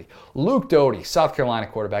struggles early. Luke Doty, South Carolina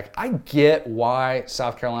quarterback. I get why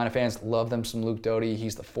South Carolina fans love them some Luke Doty.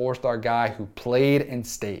 He's the 4-star guy who played and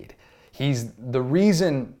stayed. He's the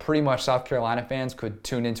reason pretty much South Carolina fans could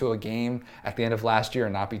tune into a game at the end of last year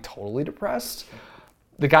and not be totally depressed.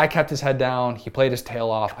 The guy kept his head down. He played his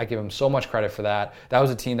tail off. I give him so much credit for that. That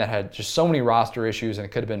was a team that had just so many roster issues, and it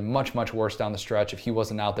could have been much, much worse down the stretch if he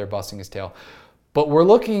wasn't out there busting his tail. But we're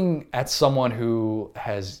looking at someone who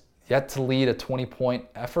has yet to lead a 20-point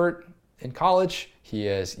effort in college. He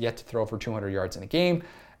has yet to throw for 200 yards in a game.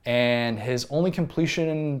 And his only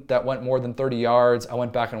completion that went more than 30 yards, I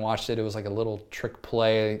went back and watched it. It was like a little trick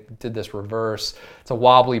play, did this reverse. It's a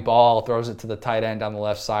wobbly ball, throws it to the tight end down the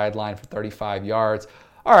left sideline for 35 yards.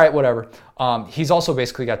 All right, whatever. He's also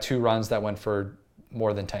basically got 2 runs that went for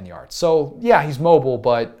more than 10 yards. So yeah, he's mobile,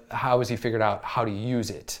 but how has he figured out how to use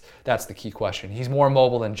it? That's the key question. He's more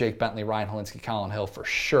mobile than Jake Bentley, Ryan Helinski, Colin Hill for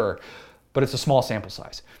sure, but it's a small sample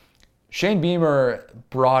size. Shane Beamer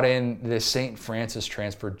brought in this St. Francis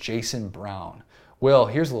transfer, Jason Brown. Will,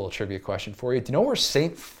 here's a little trivia question for you. Do you know where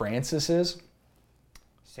St. Francis is?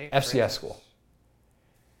 FCS school.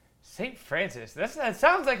 St. Francis. That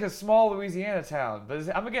sounds like a small Louisiana town, but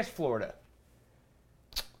I'm going to guess Florida.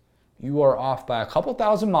 You are off by a couple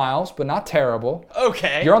thousand miles, but not terrible.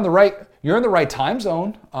 Okay. You're in the right time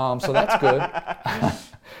zone, so that's good.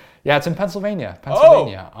 Yeah, it's in Pennsylvania.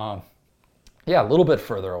 Oh. Yeah, a little bit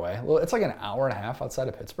further away. It's like an hour and a half outside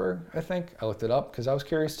of Pittsburgh, I think. I looked it up because I was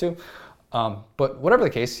curious too. But whatever the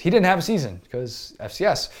case, he didn't have a season because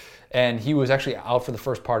FCS. And he was actually out for the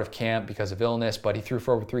first part of camp because of illness, but he threw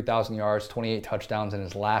for over 3,000 yards, 28 touchdowns in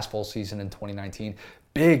his last full season in 2019.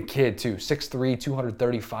 Big kid too, 6'3",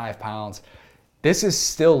 235 pounds. This is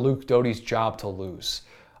still Luke Doty's job to lose.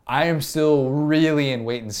 I am still really in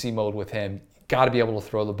wait and see mode with him. Got to be able to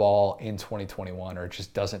throw the ball in 2021 or it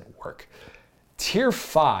just doesn't work. Tier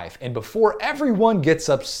 5, and before everyone gets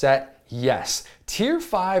upset, yes, Tier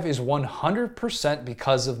 5 is 100%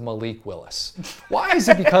 because of Malik Willis. Why is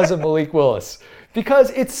it because of Malik Willis? Because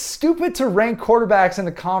it's stupid to rank quarterbacks in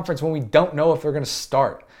the conference when we don't know if they're going to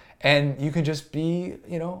start. And you can just be,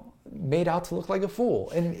 made out to look like a fool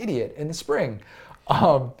and an idiot in the spring.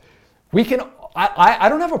 I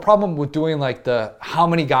don't have a problem with doing like how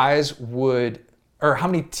many teams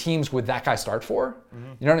would that guy start for?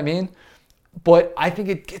 Mm-hmm. You know what I mean? But I think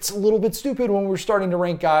it gets a little bit stupid when we're starting to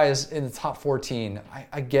rank guys in the top 14.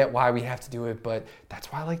 I get why we have to do it, but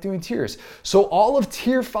that's why I like doing tiers. So all of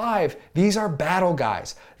Tier 5, these are battle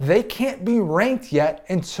guys. They can't be ranked yet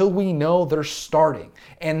until we know they're starting.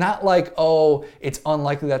 And not like, oh, it's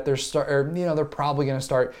unlikely that they're probably going to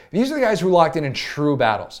start. These are the guys who locked in true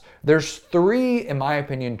battles. There's 3, in my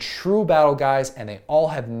opinion, true battle guys, and they all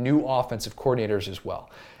have new offensive coordinators as well.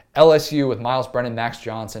 LSU with Miles Brennan, Max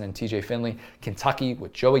Johnson, and TJ Finley. Kentucky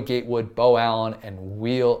with Joey Gatewood, Bo Allen, and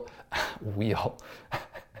Will.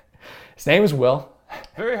 His name is Will.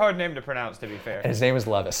 Very hard name to pronounce, to be fair. And his name is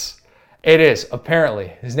Levis. It is, apparently.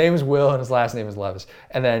 His name is Will, and his last name is Levis.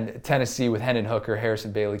 And then Tennessee with Hendon Hooker,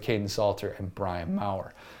 Harrison Bailey, Caden Salter, and Brian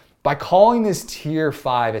Maurer. By calling this Tier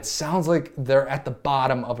 5, it sounds like they're at the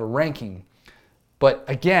bottom of a ranking. But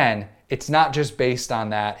again, it's not just based on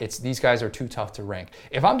that. These guys are too tough to rank.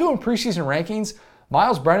 If I'm doing preseason rankings,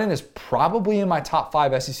 Miles Brennan is probably in my top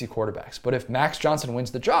 5 SEC quarterbacks. But if Max Johnson wins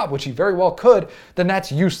the job, which he very well could, then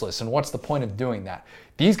that's useless. And what's the point of doing that?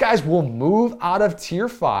 These guys will move out of tier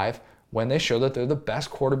 5 when they show that they're the best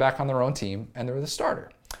quarterback on their own team and they're the starter.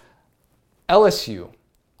 LSU,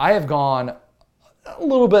 I have gone a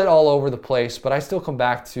little bit all over the place, but I still come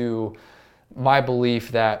back to my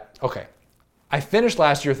belief that, okay, I finished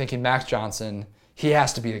last year thinking Max Johnson, he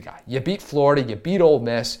has to be the guy. You beat Florida, you beat Ole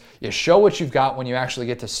Miss, you show what you've got when you actually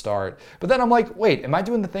get to start. But then I'm like, wait, am I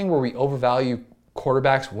doing the thing where we overvalue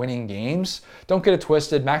quarterbacks winning games? Don't get it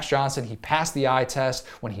twisted. Max Johnson, he passed the eye test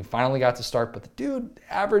when he finally got to start, but the dude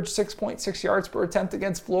averaged 6.6 yards per attempt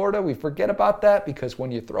against Florida. We forget about that because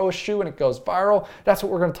when you throw a shoe and it goes viral, that's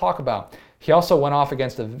what we're going to talk about. He also went off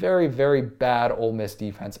against a very, very bad Ole Miss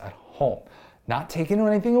defense at home. Not taking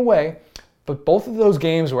anything away, but both of those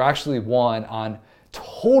games were actually won on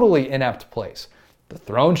totally inept plays. The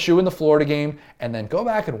thrown shoe in the Florida game, and then go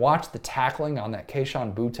back and watch the tackling on that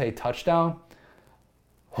Kayshon Boutte touchdown.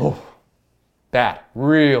 Oh, bad,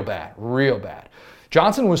 real bad, real bad.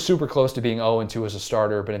 Johnson was super close to being 0-2 as a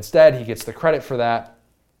starter, but instead he gets the credit for that.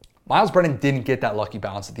 Miles Brennan didn't get that lucky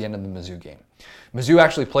bounce at the end of the Mizzou game. Mizzou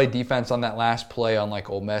actually played defense on that last play, unlike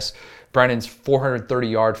Ole Miss. Brennan's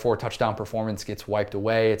 430-yard, 4-touchdown performance gets wiped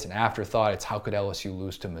away. It's an afterthought. It's how could LSU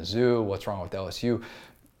lose to Mizzou? What's wrong with LSU?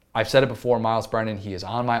 I've said it before, Miles Brennan, he is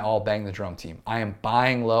on my all bang the drum team. I am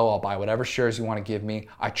buying low. I'll buy whatever shares you want to give me.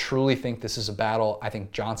 I truly think this is a battle. I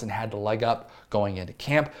think Johnson had the leg up going into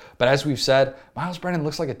camp. But as we've said, Miles Brennan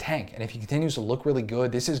looks like a tank. And if he continues to look really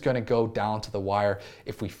good, this is going to go down to the wire.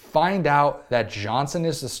 If we find out that Johnson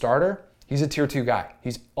is the starter, he's a tier 2 guy.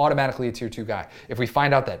 He's automatically a tier 2 guy. If we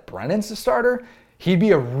find out that Brennan's the starter, he'd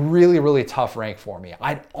be a really, really tough rank for me.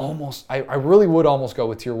 I really would almost go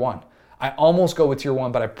with tier 1. I almost go with tier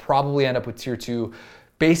 1, but I probably end up with tier 2.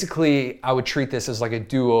 Basically, I would treat this as like a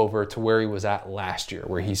do-over to where he was at last year,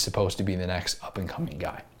 where he's supposed to be the next up-and-coming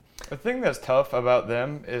guy. The thing that's tough about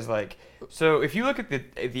them is like, so if you look at the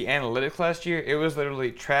analytics last year, it was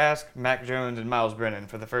literally Trask, Mac Jones, and Miles Brennan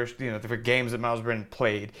for the first, the games that Miles Brennan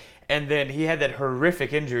played. And then he had that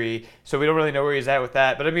horrific injury, so we don't really know where he's at with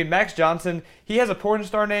that. But I mean, Max Johnson, he has a porn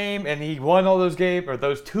star name, and he won all those games, or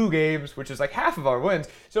those 2 games, which is like half of our wins.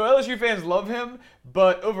 So LSU fans love him,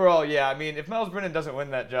 but overall, yeah, I mean, if Miles Brennan doesn't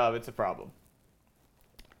win that job, it's a problem.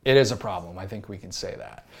 It is a problem. I think we can say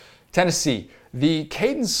that. Tennessee, the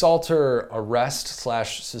Caden Salter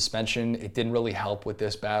arrest/suspension, it didn't really help with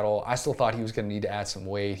this battle. I still thought he was going to need to add some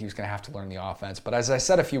weight. He was going to have to learn the offense. But as I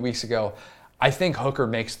said a few weeks ago, I think Hooker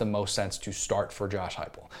makes the most sense to start for Josh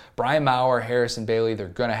Heupel. Brian Maurer, Harrison Bailey, they're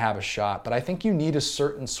going to have a shot, but I think you need a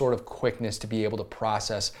certain sort of quickness to be able to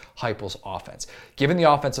process Heupel's offense. Given the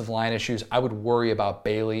offensive line issues, I would worry about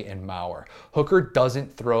Bailey and Maurer. Hooker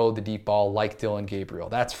doesn't throw the deep ball like Dylan Gabriel.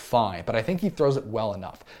 That's fine, but I think he throws it well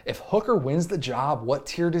enough. If Hooker wins the job, what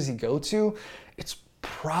tier does he go to? It's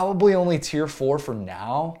probably only tier 4 for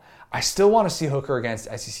now. I still want to see Hooker against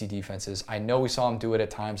SEC defenses. I know we saw him do it at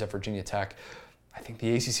times at Virginia Tech. I think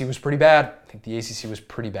the ACC was pretty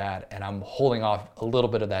bad. And I'm holding off a little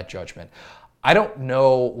bit of that judgment. I don't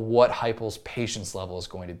know what Heupel's patience level is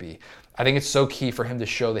going to be. I think it's so key for him to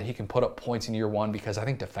show that he can put up points in year 1 because I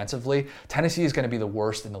think defensively, Tennessee is going to be the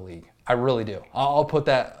worst in the league. I really do. I'll put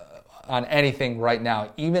that on anything right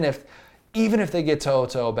now, even if they get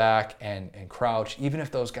Toto back and Crouch, even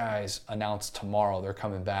if those guys announce tomorrow they're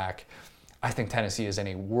coming back, I think Tennessee is in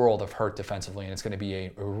a world of hurt defensively, and it's going to be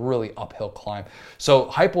a really uphill climb. So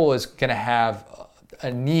Heupel is going to have a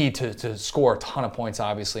need to score a ton of points,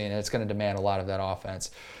 obviously, and it's going to demand a lot of that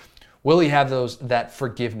offense. Will he have that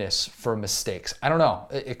forgiveness for mistakes? I don't know.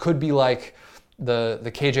 It could be like the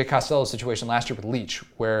KJ Costello situation last year with Leach,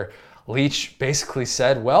 where Leach basically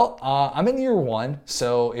said, well, I'm in year 1,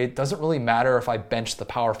 so it doesn't really matter if I bench the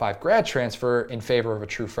Power 5 grad transfer in favor of a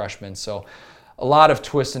true freshman. So a lot of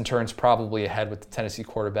twists and turns probably ahead with the Tennessee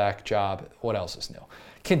quarterback job. What else is new?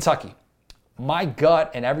 Kentucky. My gut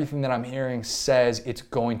and everything that I'm hearing says it's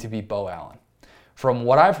going to be Bo Allen. From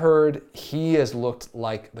what I've heard, he has looked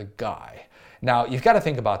like the guy. Now, you've got to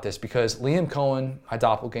think about this because Liam Cohen, my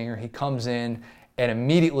doppelganger, he comes in and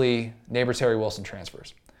immediately neighbor Terry Wilson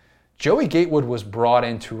transfers. Joey Gatewood was brought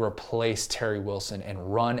in to replace Terry Wilson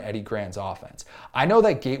and run Eddie Grant's offense. I know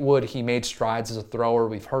that Gatewood, he made strides as a thrower.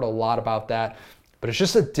 We've heard a lot about that, but it's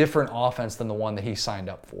just a different offense than the one that he signed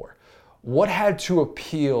up for. What had to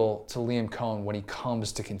appeal to Liam Cohen when he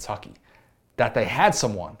comes to Kentucky? That they had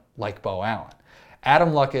someone like Bo Allen. Adam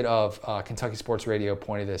Luckett of Kentucky Sports Radio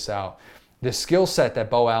pointed this out. The skill set that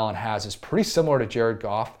Bo Allen has is pretty similar to Jared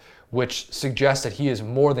Goff, which suggests that he is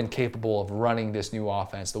more than capable of running this new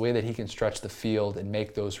offense. The way that he can stretch the field and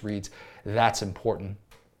make those reads, that's important.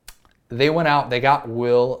 They went out, they got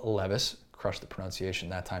Will Levis, crushed the pronunciation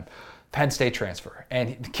that time, Penn State transfer.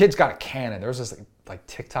 And the kid's got a cannon. There was this like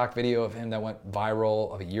TikTok video of him that went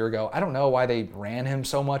viral of a year ago. I don't know why they ran him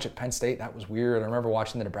so much at Penn State. That was weird. I remember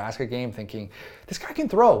watching the Nebraska game thinking, this guy can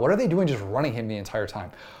throw. What are they doing just running him the entire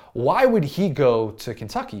time? Why would he go to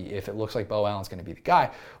Kentucky if it looks like Bo Allen's going to be the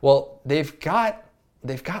guy? Well, they've got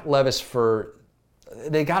Levis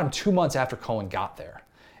they got him 2 months after Cohen got there.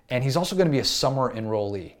 And he's also going to be a summer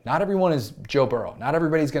enrollee. Not everyone is Joe Burrow. Not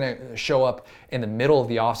everybody's going to show up in the middle of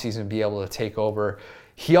the offseason and be able to take over.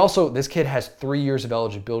 This kid has 3 years of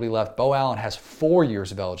eligibility left. Bo Allen has 4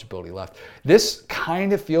 years of eligibility left. This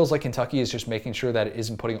kind of feels like Kentucky is just making sure that it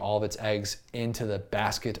isn't putting all of its eggs into the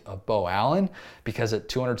basket of Bo Allen, because at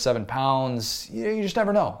 207 pounds, you just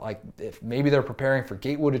never know. Like, if maybe they're preparing for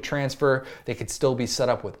Gatewood to transfer, they could still be set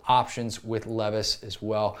up with options with Levis as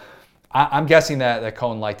well. I'm guessing that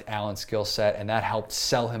Cohen liked Allen's skill set, and that helped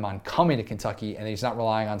sell him on coming to Kentucky, and he's not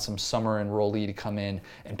relying on some summer enrollee to come in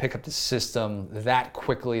and pick up the system that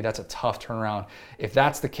quickly. That's a tough turnaround. If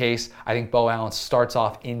that's the case, I think Bo Allen starts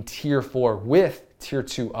off in Tier 4 with Tier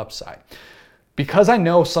 2 upside. Because I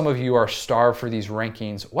know some of you are starved for these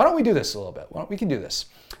rankings, why don't we do this a little bit? We can do this.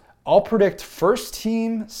 I'll predict first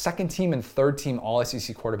team, second team, and third team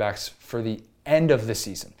All-SEC quarterbacks for the end of the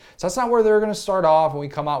season. So that's not where they're going to start off when we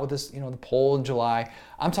come out with this, the poll in July.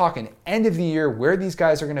 I'm talking end of the year, where these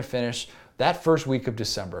guys are going to finish that first week of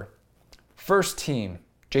December. First team,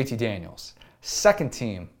 JT Daniels. Second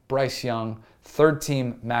team, Bryce Young. Third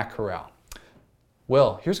team, Matt Corral.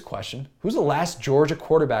 Will, here's a question. Who's the last Georgia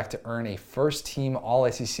quarterback to earn a first team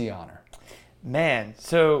All-SEC honor? Man,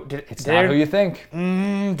 so it's not who you think.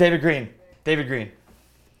 David Green. David Green.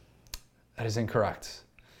 That is incorrect.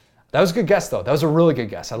 That was a good guess, though. That was a really good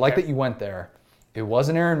guess. I like that you went there. It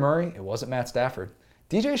wasn't Aaron Murray. It wasn't Matt Stafford.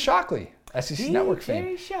 DJ Shockley, SEC Network fame.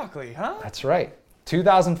 DJ Shockley, huh? That's right.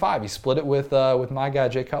 2005. He split it with my guy,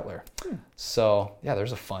 Jay Cutler. So, yeah,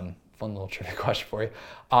 there's a fun little trivia question for you.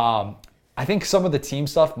 I think some of the team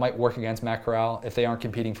stuff might work against Matt Corral if they aren't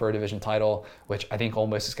competing for a division title, which I think Ole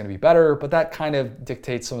Miss is going to be better, but that kind of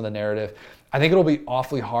dictates some of the narrative. I think it'll be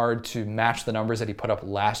awfully hard to match the numbers that he put up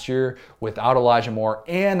last year without Elijah Moore.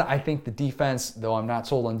 And I think the defense, though I'm not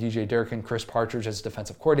sold on DJ Durkin, Chris Partridge as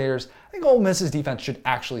defensive coordinators, I think Ole Miss's defense should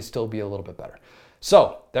actually still be a little bit better.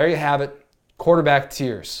 So there you have it. Quarterback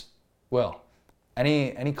tiers. Will,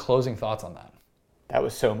 any closing thoughts on that? That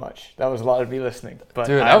was so much. That was a lot of me listening. But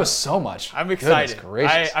dude, that was so much. I'm excited. Goodness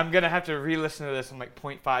gracious. I'm going to have to re-listen to this on like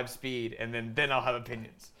 0.5 speed, and then I'll have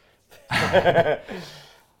opinions.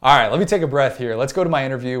 All right, let me take a breath here. Let's go to my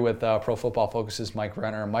interview with Pro Football Focus's Mike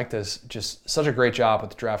Renner. Mike does just such a great job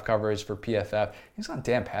with the draft coverage for PFF. He was on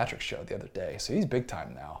Dan Patrick's show the other day, so he's big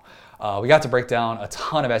time now. We got to break down a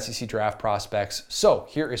ton of SEC draft prospects. So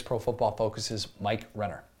here is Pro Football Focus's Mike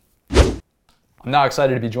Renner. I'm now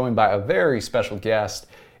excited to be joined by a very special guest.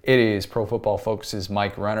 It is Pro Football Focus's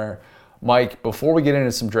Mike Renner. Mike, before we get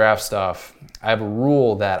into some draft stuff, I have a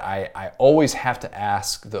rule that I always have to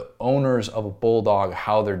ask the owners of a Bulldog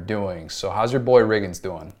how they're doing. So how's your boy Riggins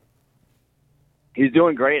doing? He's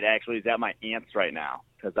doing great, actually. He's at my aunt's right now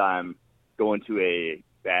because I'm going to a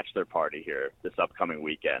bachelor party here this upcoming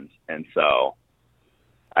weekend. And so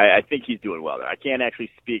I think he's doing well there. I can't actually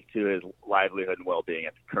speak to his livelihood and well-being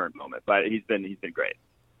at the current moment, but he's been great.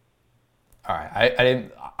 All right,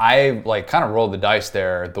 I kind of rolled the dice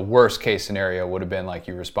there. The worst case scenario would have been like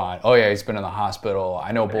you respond, oh yeah, he's been in the hospital.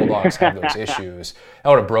 I know Bulldogs have those issues. That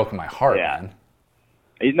would have broken my heart, man.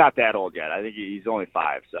 He's not that old yet. I think he's only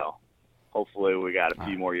 5, so hopefully we got a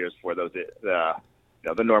few more years before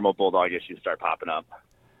the normal Bulldog issues start popping up.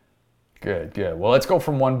 Good. Well, let's go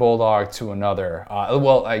from one Bulldog to another.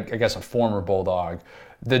 I guess a former Bulldog.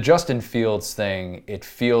 The Justin Fields thing, it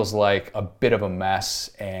feels like a bit of a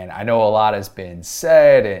mess, and I know a lot has been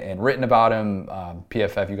said and written about him.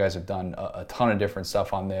 PFF, you guys have done a ton of different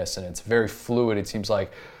stuff on this, and it's very fluid, it seems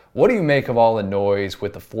like. What do you make of all the noise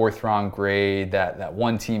with the 4th-round grade that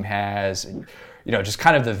one team has, and just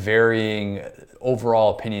kind of the varying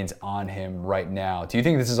overall opinions on him right now? Do you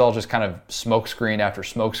think this is all just kind of smokescreen after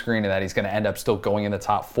smokescreen and that he's going to end up still going in the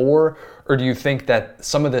top 4? Or do you think that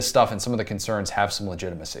some of this stuff and some of the concerns have some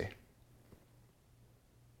legitimacy?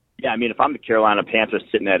 Yeah, I mean, if I'm the Carolina Panthers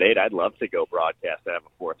sitting at 8, I'd love to go broadcast to have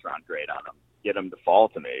a 4th-round grade on him, get him to fall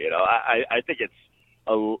to me. I think it's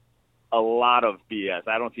a lot of BS.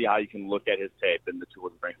 I don't see how you can look at his tape and the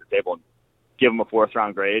tools he brings to the table and give him a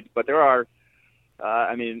 4th-round grade. But there are,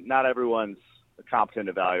 not everyone's a competent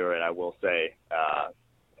evaluator, I will say.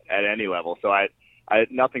 at any level. So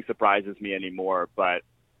nothing surprises me anymore, but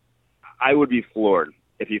I would be floored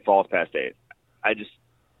if he falls past 8.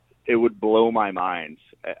 It would blow my mind.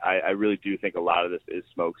 I really do think a lot of this is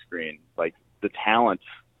smokescreen. Like the talent,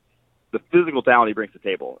 the physical talent he brings to the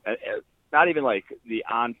table, not even like the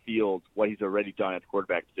on-field, what he's already done at the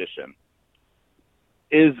quarterback position,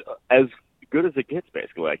 is as good as it gets,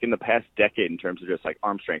 basically. Like in the past decade in terms of just like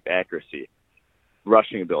arm strength, accuracy,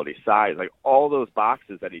 rushing ability, size, like all those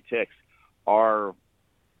boxes that he ticks are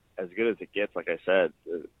as good as it gets. Like I said,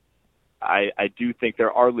 I do think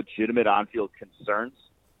there are legitimate on-field concerns.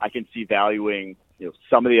 I can see valuing,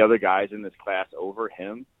 some of the other guys in this class over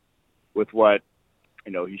him with what,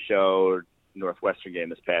 he showed Northwestern game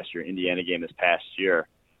this past year, Indiana game this past year.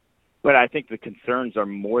 But I think the concerns are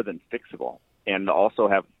more than fixable and also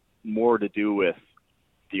have more to do with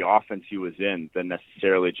the offense he was in than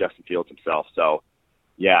necessarily Justin Fields himself. So,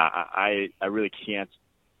 yeah, I really can't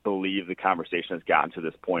believe the conversation has gotten to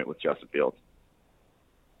this point with Justin Fields.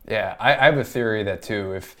 Yeah, I have a theory that,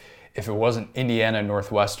 too, if it wasn't Indiana and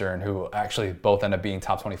Northwestern, who actually both end up being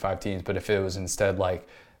top 25 teams, but if it was instead like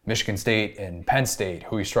Michigan State and Penn State,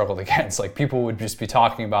 who he struggled against, like people would just be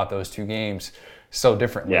talking about those two games so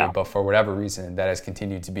differently. Yeah. But for whatever reason, that has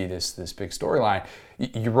continued to be this big storyline.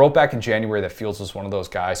 You wrote back in January that Fields was one of those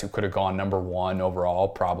guys who could have gone number 1 overall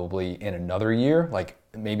probably in another year, like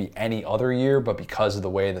maybe any other year, but because of the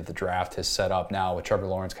way that the draft has set up now with Trevor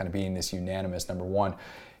Lawrence kind of being this unanimous number 1.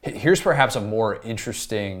 Here's perhaps a more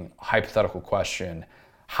interesting hypothetical question.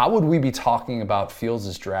 How would we be talking about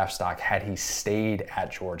Fields' draft stock had he stayed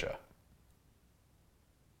at Georgia?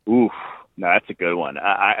 Oof, no, that's a good one.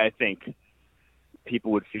 I think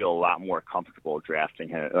people would feel a lot more comfortable drafting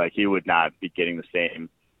him. Like he would not be getting the same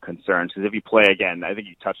concerns. Because if you play, again, I think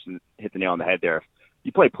you hit the nail on the head there.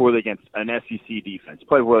 You play poorly against an SEC defense. You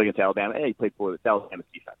play poorly against Alabama. Hey, you play poorly with Alabama's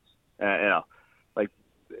defense.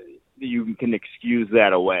 You can excuse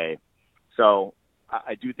that away. So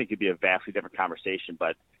I do think it'd be a vastly different conversation,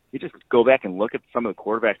 but you just go back and look at some of the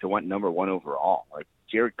quarterbacks that went number 1 overall. Like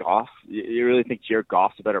Jared Goff, you really think Jared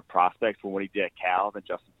Goff's a better prospect for what he did at Cal than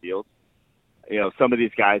Justin Fields? Some of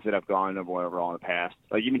these guys that have gone number 1 overall in the past,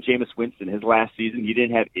 like even Jameis Winston, his last season, he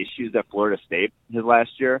didn't have issues at Florida State his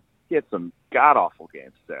last year. He had some god-awful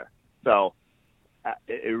games there. So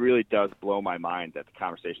it really does blow my mind that the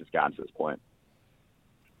conversation's gotten to this point.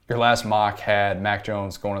 Your last mock had Mac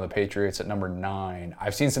Jones going to the Patriots at number 9.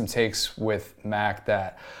 I've seen some takes with Mac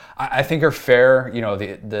that I think are fair.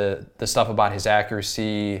 The stuff about his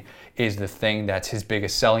accuracy is the thing that's his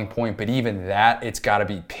biggest selling point. But even that, it's got to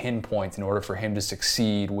be pinpoint in order for him to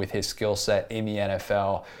succeed with his skill set in the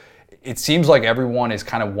NFL. It seems like everyone is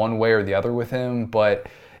kind of one way or the other with him, but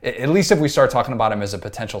at least if we start talking about him as a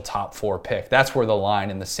potential top 4 pick, that's where the line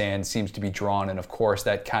in the sand seems to be drawn. And of course,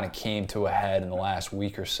 that kind of came to a head in the last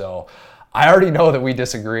week or so. I already know that we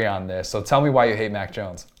disagree on this, so tell me why you hate Mac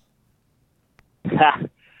Jones.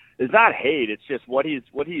 It's not hate. It's just what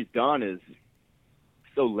he's done is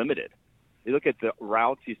so limited. You look at the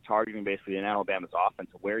routes he's targeting basically in Alabama's offense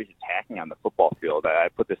and where he's attacking on the football field. I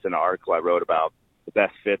put this in an article I wrote about the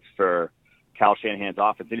best fits for Kyle Shanahan's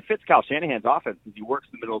offense. And it fits Kyle Shanahan's offense because he works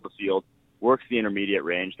the middle of the field, works the intermediate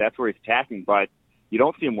range. That's where he's attacking, but you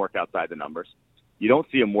don't see him work outside the numbers. You don't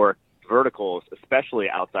see him work verticals, especially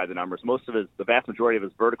outside the numbers. The vast majority of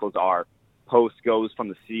his verticals are post, goes from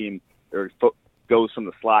the seam, or goes from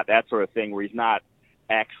the slot, that sort of thing, where he's not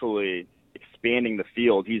actually expanding the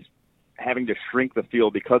field. He's having to shrink the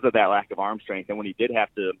field because of that lack of arm strength. And when he did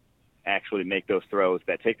have to actually make those throws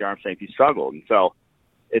that take the arm strength, he struggled. And so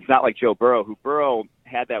it's not like Joe Burrow, who Burrow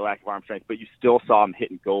had that lack of arm strength, but you still saw him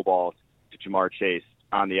hitting go balls to Jamar Chase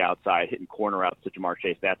on the outside, hitting corner routes to Jamar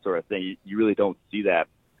Chase, that sort of thing. You really don't see that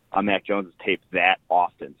on Mac Jones' tape that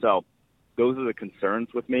often. So those are the concerns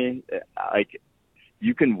with me. Like,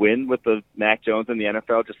 you can win with the Mac Jones in the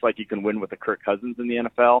NFL just like you can win with the Kirk Cousins in the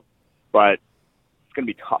NFL, but it's going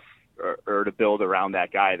to be tough or to build around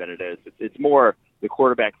that guy than it is. It's more the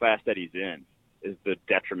quarterback class that he's in is the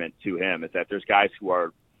detriment to him, is that there's guys who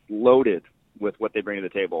are loaded with what they bring to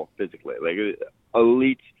the table physically. Like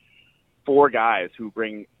elite 4 guys who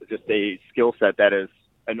bring just a skill set that is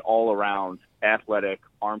an all-around athletic,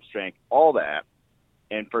 arm strength, all that.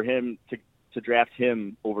 And for him to draft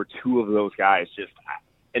him over 2 of those guys,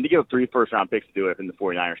 and to give up 3 first-round picks to do it in the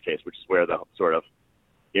 49ers case, which is where the sort of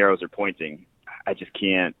arrows are pointing, I just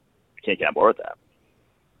can't get on board with that.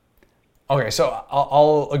 Okay, so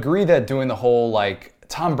I'll agree that doing the whole, like,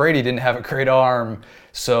 Tom Brady didn't have a great arm,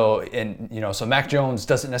 so Mac Jones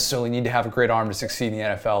doesn't necessarily need to have a great arm to succeed in the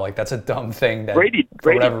NFL. Like, that's a dumb thing. That Brady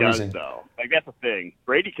for whatever does, reason, though. Like, that's the thing.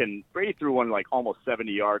 Brady threw one like almost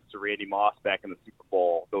 70 yards to Randy Moss back in the Super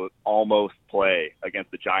Bowl. Those almost play against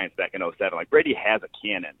the Giants back in 2007. Like, Brady has a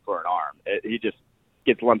cannon for an arm. He just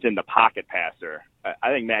gets lumped in the pocket passer. I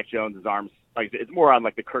think Mac Jones' arms, like, it's more on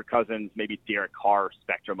like the Kirk Cousins, maybe Derek Carr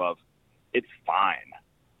spectrum of it's fine,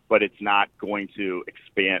 but it's not going to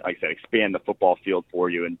expand, like I said, expand the football field for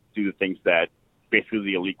you and do the things that basically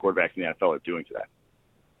the elite quarterbacks in the NFL are doing today.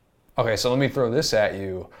 Okay, so let me throw this at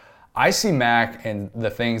you. I see Mac and the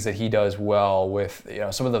things that he does well with, you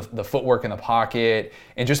know, some of the footwork in the pocket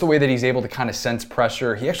and just the way that he's able to kind of sense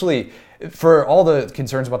pressure. He actually, for all the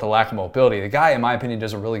concerns about the lack of mobility, the guy, in my opinion,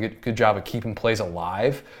 does a really good job of keeping plays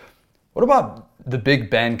alive. What about the Big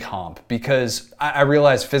Ben comp? Because I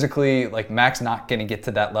realize physically, like, Mac's not going to get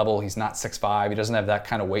to that level. He's not 6'5". He doesn't have that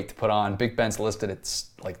kind of weight to put on. Big Ben's listed at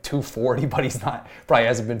like 240, but he's not, probably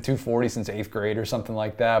hasn't been 240 since 8th grade or something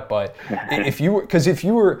like that. But if you were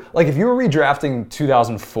redrafting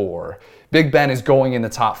 2004, Big Ben is going in the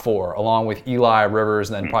top 4 along with Eli, Rivers,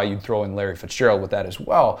 and then probably you'd throw in Larry Fitzgerald with that as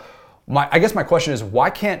well. I guess my question is, why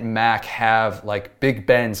can't Mac have like Big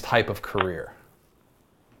Ben's type of career?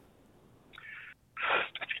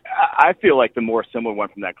 I feel like the more similar one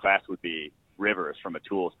from that class would be Rivers from a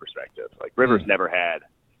tools perspective. Like, Rivers never had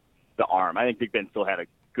the arm. I think Big Ben still had a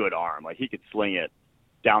good arm. Like, he could sling it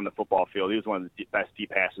down the football field. He was one of the best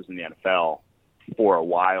deep passers in the NFL for a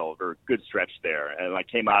while, or a good stretch there. And, like,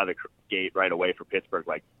 came out of the gate right away for Pittsburgh.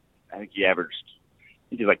 Like, I think he averaged,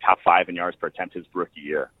 he was like top 5 in yards per attempt his rookie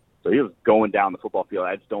year. So he was going down the football field.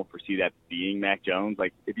 I just don't foresee that being Mac Jones.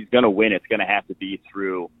 Like, if he's going to win, it's going to have to be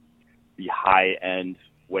through the high-end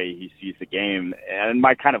way he sees the game. And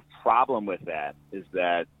my kind of problem with that is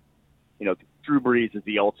that, you know, Drew Brees is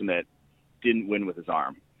the ultimate, didn't win with his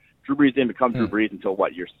arm. Drew Brees didn't become Drew Brees until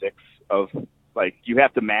year 6 of, like, you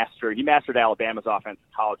have to master, he mastered Alabama's offense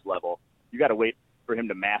at college level. You got to wait for him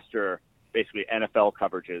to master basically NFL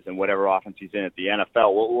coverages and whatever offense he's in at the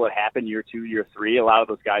NFL. What will happen year 2, year 3? A lot of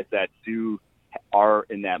those guys that are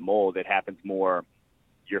in that mold, it happens more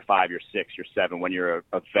year 5, year 6, year 7, when you're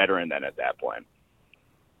a veteran then at that point.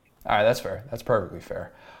 All right, that's fair. That's perfectly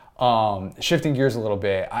fair. Shifting gears a little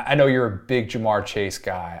bit, I know you're a big Jamar Chase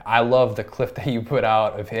guy. I love the clip that you put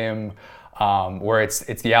out of him where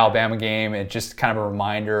it's the Alabama game, and just kind of a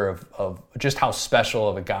reminder of just how special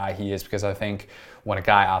of a guy he is, because I think when a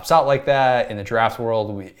guy opts out like that in the draft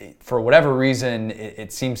world, for whatever reason,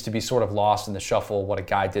 it seems to be sort of lost in the shuffle what a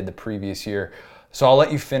guy did the previous year. So I'll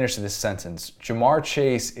let you finish this sentence. Jamar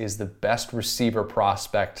Chase is the best receiver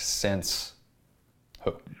prospect since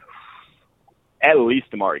who? At least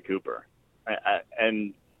Amari Cooper.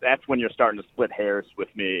 And that's when you're starting to split hairs with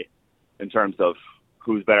me in terms of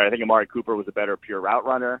who's better. I think Amari Cooper was a better pure route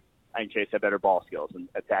runner. I think Chase had better ball skills and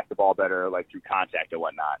attacked the ball better, like, through contact and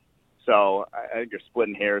whatnot. So I think you're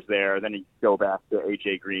splitting hairs there. Then you go back to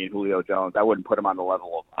A.J. Green, Julio Jones. I wouldn't put him on the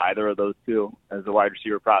level of either of those two as a wide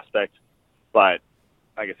receiver prospect. But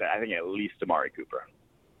like I said, I think at least Amari Cooper.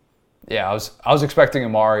 Yeah, I was expecting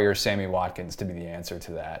Amari or Sammy Watkins to be the answer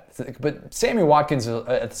to that. But Sammy Watkins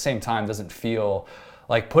at the same time doesn't feel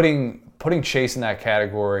like putting Chase in that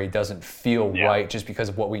category doesn't feel right, just because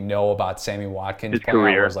of what we know about Sammy Watkins. His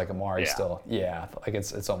career. Whereas like Amari still, like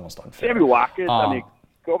it's almost unfair. Sammy Watkins, I mean,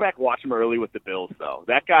 go back and watch him early with the Bills, though.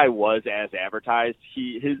 That guy was as advertised.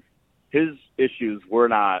 His issues were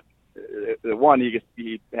not, one,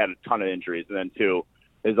 he had a ton of injuries, and then 2,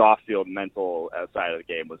 his off-field mental side of the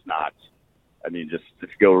game was not. I mean, just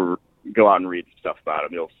go out and read stuff about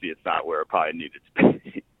him. You'll see it's not where it probably needed to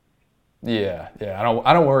be. Yeah.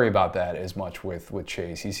 I don't worry about that as much with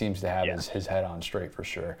Chase. He seems to have his head on straight for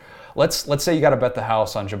sure. Let's say you got to bet the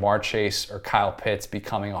house on Jamar Chase or Kyle Pitts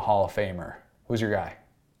becoming a Hall of Famer. Who's your guy?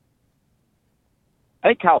 I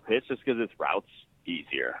think Kyle Pitts, just because his route's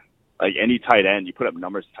easier. Like, any tight end, you put up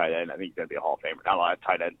numbers to tight end, I think he's going to be a Hall of Famer. Not a lot of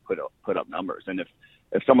tight ends put up numbers. And if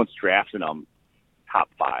someone's drafting him top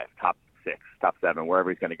 5, top 6, top 7, wherever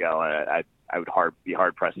he's going to go, I would be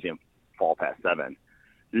hard-pressed to see him fall past 7.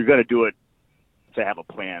 You're going to do it to have a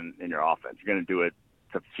plan in your offense. You're going to do it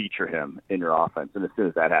to feature him in your offense. And as soon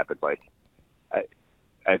as that happens, like,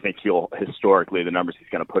 I think historically, the numbers he's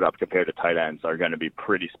going to put up compared to tight ends are going to be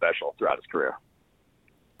pretty special throughout his career.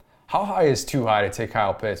 How high is too high to take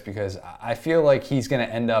Kyle Pitts? Because I feel like he's going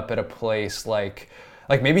to end up at a place like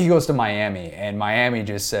maybe he goes to Miami, and Miami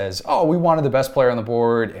just says, oh, we wanted the best player on the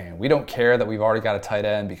board, and we don't care that we've already got a tight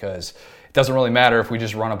end, because it doesn't really matter if we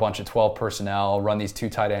just run a bunch of 12 personnel, run these 2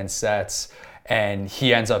 tight end sets, and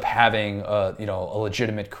he ends up having a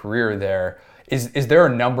legitimate career there. Is there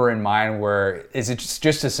a number in mind where is it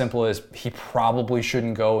just as simple as he probably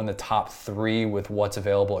shouldn't go in the top 3 with what's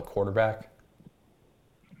available at quarterback?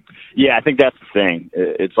 Yeah, I think that's the thing.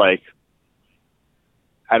 It's like,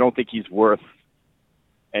 I don't think he's worth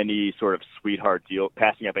any sort of sweetheart deal,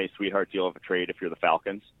 passing up any sweetheart deal of a trade if you're the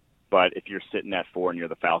Falcons. But if you're sitting at 4 and you're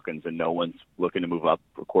the Falcons and no one's looking to move up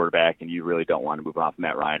for quarterback and you really don't want to move off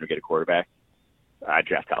Matt Ryan or get a quarterback, I'd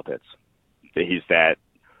draft Kyle Pitts. He's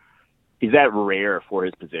that rare for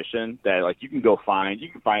his position that, like, you can find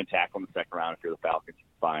a tackle in the second round if you're the Falcons. You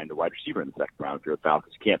can find a wide receiver in the second round if you're the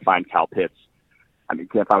Falcons. You can't find Kyle Pitts. You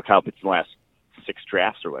can't find Kyle Pitts in the last 6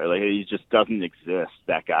 drafts or whatever. Like, he just doesn't exist,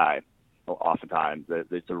 that guy. Oftentimes,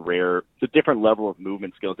 it's a different level of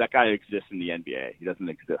movement skills. That guy exists in the NBA. He doesn't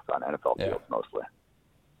exist on NFL fields mostly.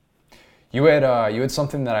 You had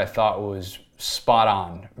something that I thought was spot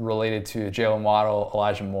on related to Jalen Waddle,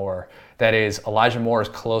 Elijah Moore. That is, Elijah Moore is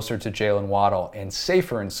closer to Jalen Waddle and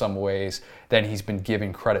safer in some ways than he's been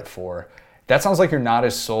given credit for. That sounds like you're not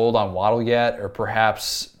as sold on Waddle yet, or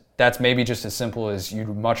perhaps that's maybe just as simple as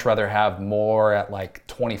you'd much rather have Moore at like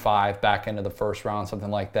 25 back into the first round,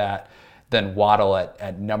 something like that, than Waddle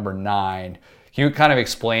at number 9. Can you kind of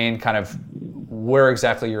explain kind of where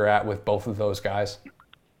exactly you're at with both of those guys?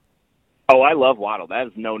 Oh, I love Waddle. That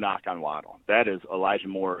is no knock on Waddle. That is, Elijah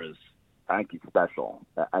Moore is, I think he's special.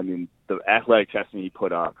 I mean, the athletic testing he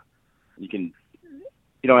put up, you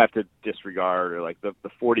don't have to disregard, or like the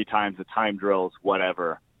 40 times, the time drills,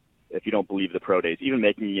 whatever, if you don't believe the pro days. Even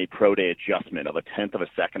making a pro day adjustment of 1/10 of a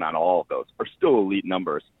second on all of those are still elite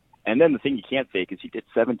numbers. And then the thing you can't fake is he did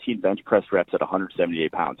 17 bench press reps at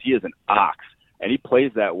 178 pounds. He is an ox, and he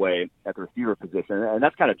plays that way at the receiver position. And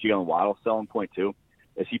that's kind of Jalen Waddle's selling point too,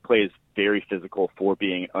 is he plays very physical for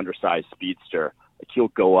being an undersized speedster. Like, he'll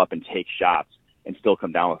go up and take shots and still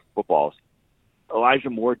come down with footballs. Elijah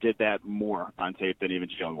Moore did that more on tape than even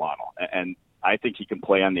Jalen Waddle. And I think he can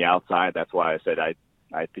play on the outside. That's why I said I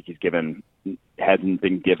think hasn't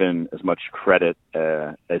been given as much credit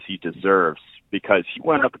as he deserves, because he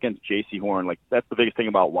went up against J.C. Horn. Like, that's the biggest thing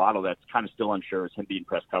about Waddle that's kind of still unsure, is him being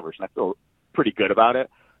press coverage, and I feel pretty good about it.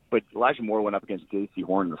 But Elijah Moore went up against J.C.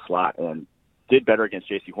 Horn in the slot and did better against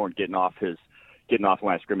J.C. Horn getting off the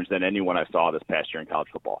line of scrimmage than anyone I saw this past year in college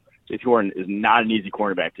football. J.C. Horn is not an easy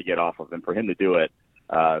cornerback to get off of, and for him to do it,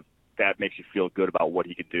 that makes you feel good about what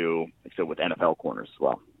he could do, except with NFL corners as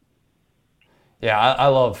well. Yeah, I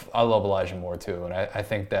love Elijah Moore too, and I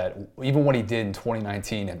think that even what he did in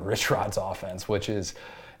 2019 in Rich Rod's offense, which is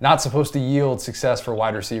not supposed to yield success for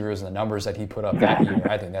wide receivers, and the numbers that he put up that year,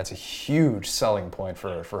 I think that's a huge selling point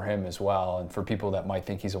for him as well, and for people that might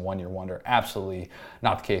think he's a one-year wonder, absolutely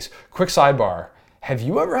not the case. Quick sidebar. Have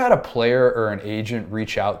you ever had a player or an agent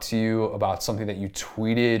reach out to you about something that you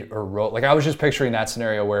tweeted or wrote? Like, I was just picturing that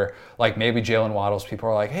scenario where, like, maybe Jalen Waddle's people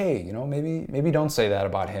are like, hey, maybe don't say that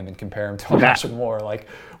about him and compare him to Elijah Moore. Like,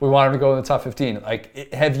 we want him to go in the top 15.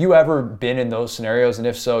 Like, have you ever been in those scenarios? And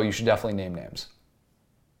if so, you should definitely name names.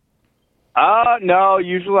 No,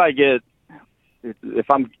 usually I get, if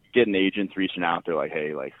I'm getting agents reaching out, they're like,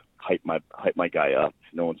 hey, like, hype my guy up.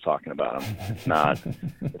 No one's talking about him. It's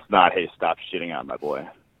not, hey, stop shitting on my boy.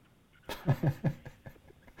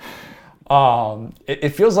 It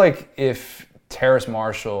feels like if Terrace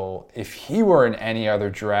Marshall, if he were in any other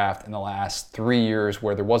draft in the last 3 years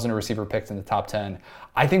where there wasn't a receiver picked in the top 10,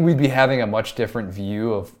 I think we'd be having a much different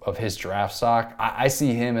view of his draft stock. I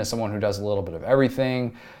see him as someone who does a little bit of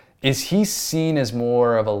everything. Is he seen as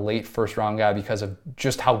more of a late first round guy because of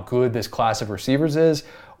just how good this class of receivers is?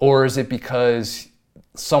 Or is it because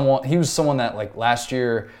he was someone that, like, last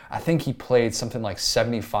year, I think he played something like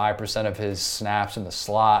 75% of his snaps in the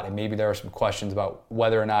slot, and maybe there are some questions about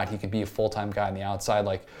whether or not he could be a full-time guy on the outside.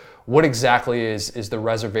 Like, what exactly is the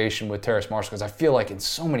reservation with Terrace Marshall? Because I feel like in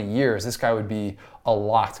so many years, this guy would be a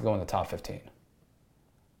lock to go in the top 15.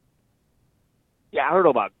 Yeah, I don't know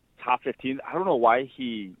about top 15. I don't know why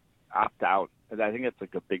he opted out. I think that's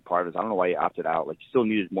like a big part of it. I don't know why he opted out. Like, you still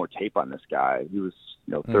needed more tape on this guy. He was,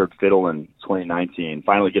 third fiddle in 2019.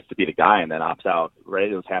 Finally gets to be the guy, and then opts out.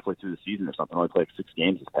 Right, it was halfway through the season or something. Only played 6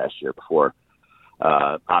 games this past year before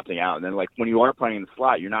opting out. And then, like, when you are playing in the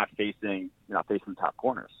slot, you're not facing top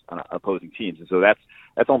corners on opposing teams, and so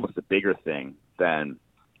that's almost a bigger thing than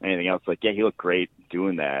anything else. Like, yeah, he looked great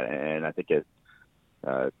doing that, and I think it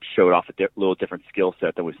showed off a little different skill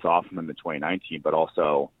set than we saw from him in 2019. But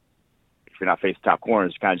also, if you're not facing top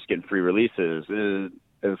corners, you're kind of just getting free releases.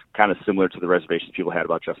 Is kind of similar to the reservations people had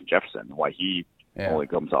about Justin Jefferson, why he only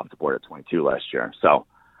comes off the board at 22 last year,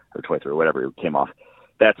 or 23, or whatever he came off.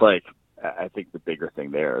 That's, like, I think the bigger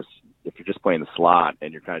thing there is if you're just playing the slot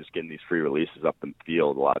and you're kind of just getting these free releases up the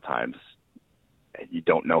field, a lot of times you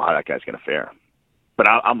don't know how that guy's going to fare. But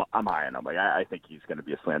I'm high on him. Like I think he's going to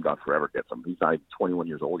be a slam dunk forever. He's not even 21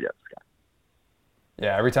 years old yet. This guy.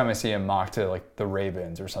 Yeah, every time I see him mocked to like the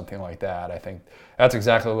Ravens or something like that, I think that's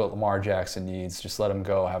exactly what Lamar Jackson needs. Just let him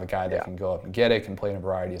go, have a guy that can go up and get it, can play in a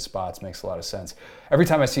variety of spots, makes a lot of sense. Every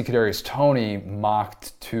time I see Kadarius Toney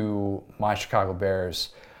mocked to my Chicago Bears,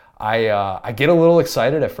 I get a little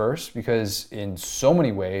excited at first because in so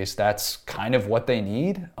many ways that's kind of what they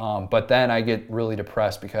need. But then I get really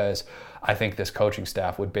depressed because I think this coaching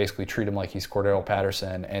staff would basically treat him like he's Cordero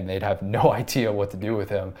Patterson and they'd have no idea what to do with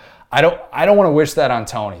him. I don't want to wish that on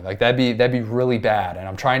Toney. Like that'd be really bad. And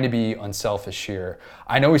I'm trying to be unselfish here.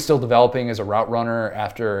 I know he's still developing as a route runner.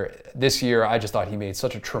 After this year, I just thought he made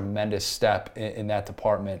such a tremendous step in that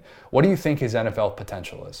department. What do you think his NFL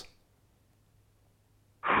potential is?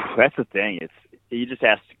 That's the thing. He just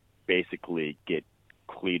has to basically get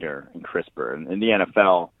cleaner and crisper. And in the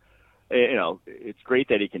NFL, it's great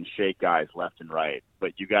that he can shake guys left and right,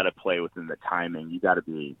 but you got to play within the timing. You got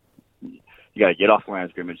to get off the line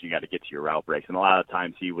of scrimmage. You got to get to your route breaks. And a lot of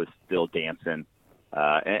times he was still dancing,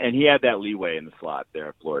 and he had that leeway in the slot there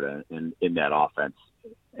at Florida in that offense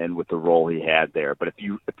and with the role he had there. But if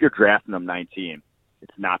you're drafting him 19,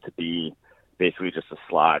 it's not to be basically just a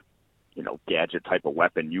slot, gadget type of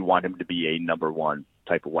weapon. You want him to be a number one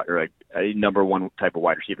type of wide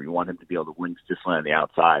receiver. You want him to be able to wing consistently on the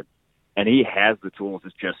outside. And he has the tools.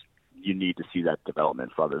 It's just you need to see that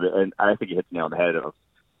development further. And I think he hits the nail on the head.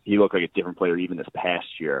 He looked like a different player even this past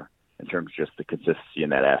year in terms of just the consistency in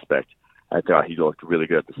that aspect. I thought he looked really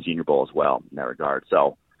good at the Senior Bowl as well in that regard.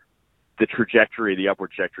 So the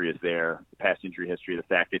upward trajectory is there. The past injury history, the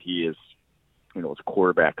fact that he is, as a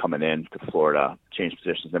quarterback coming in to Florida, changed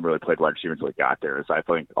positions, never really played wide receiver until he got there, is I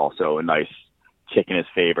think also a nice kick in his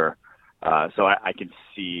favor. So I can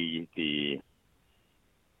see the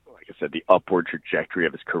upward trajectory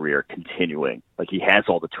of his career continuing. Like he has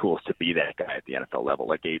all the tools to be that guy at the NFL level.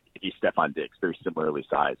 Like he's Stephon Diggs, very similarly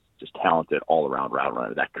sized, just talented all-around route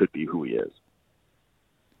runner. That could be who he is.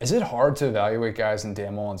 Is it hard to evaluate guys in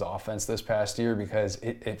Dan Mullen's offense this past year because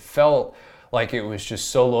it felt like it was just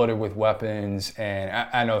so loaded with weapons, and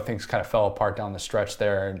I know things kind of fell apart down the stretch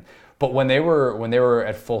there. But when they were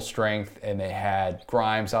at full strength and they had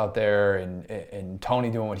Grimes out there and Toney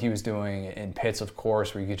doing what he was doing, and Pitts, of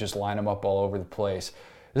course, where you could just line them up all over the place.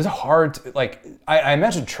 It's hard to, I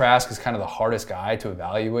imagine Trask is kind of the hardest guy to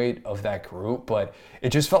evaluate of that group, but it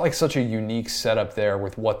just felt like such a unique setup there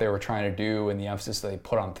with what they were trying to do and the emphasis they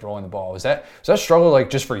put on throwing the ball. Was that a struggle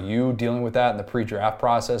just for you dealing with that in the pre-draft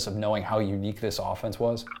process of knowing how unique this offense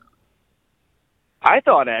was? I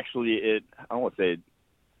thought actually it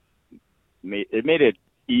made it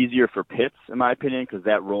easier for Pitts, in my opinion, because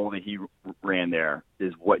that role that he ran there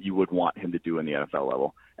is what you would want him to do in the NFL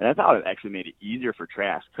level. And I thought it actually made it easier for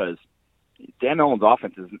Trask because Dan Mullen's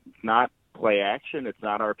offense is not play action, it's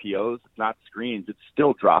not RPOs, it's not screens, it's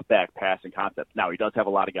still drop back passing concepts. Now he does have a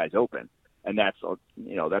lot of guys open, and that's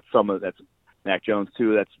Mac Jones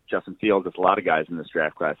too, that's Justin Fields, that's a lot of guys in this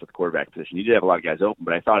draft class at the quarterback position. He did have a lot of guys open,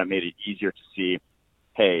 but I thought it made it easier to see,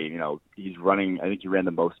 hey, he's running. I think he ran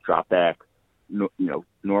the most drop back.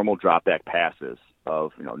 Normal drop back passes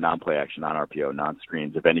of, non-play action, non-RPO,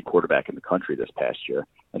 non-screens of any quarterback in the country this past year.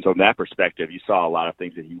 And so from that perspective, you saw a lot of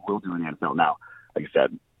things that he will do in the NFL. Now, like I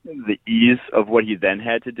said, the ease of what he then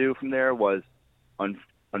had to do from there was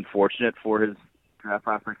unfortunate for his draft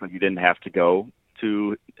prospects. Like he didn't have to go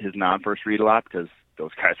to his non-first read a lot because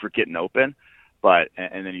those guys were getting open.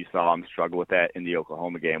 And then you saw him struggle with that in the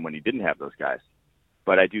Oklahoma game when he didn't have those guys.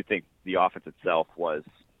 But I do think the offense itself was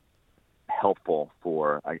helpful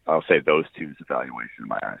for, I'll say, those two's evaluation in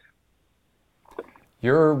my eyes.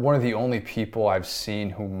 You're one of the only people I've seen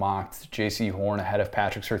who mocked J.C. Horn ahead of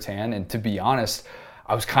Patrick Surtain, and to be honest,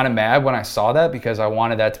 I was kind of mad when I saw that because I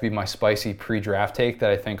wanted that to be my spicy pre-draft take that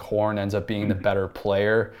I think Horn ends up being the better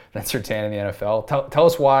player than Surtain in the NFL. Tell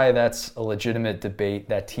us why that's a legitimate debate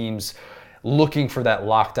that teams looking for that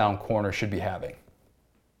lockdown corner should be having.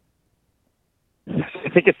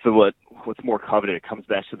 I think it's what's more coveted. It comes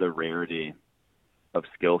back to the rarity of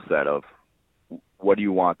skill set of what do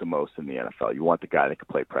you want the most in the NFL? You want the guy that can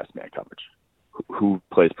play press man coverage. Who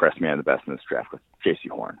plays press man the best in this draft? With J.C.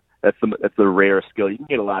 Horn. That's the rare skill. You can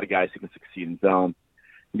get a lot of guys who can succeed in zone.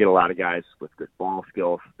 You can get a lot of guys with good ball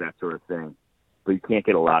skills, that sort of thing. But you can't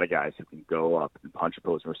get a lot of guys who can go up and punch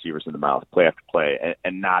opposing receivers in the mouth, play after play,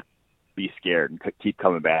 and not be scared and keep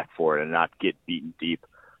coming back for it and not get beaten deep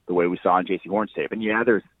the way we saw on J.C. Horn's tape. And yeah,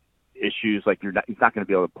 there's issues like he's not going to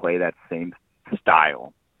be able to play that same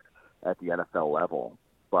style at the NFL level,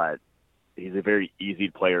 but he's a very easy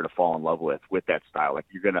player to fall in love with that style. Like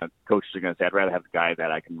coaches are gonna say, I'd rather have the guy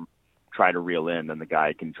that I can try to reel in than the guy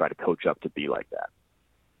I can try to coach up to be like that.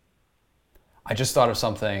 I just thought of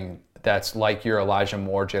something that's like your Elijah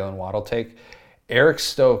Moore, Jalen Waddle take. Eric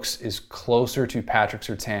Stokes is closer to Patrick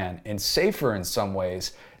Surtain and safer in some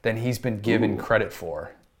ways than he's been given credit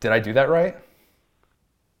for. Did I do that right?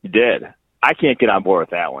 You did. I can't get on board with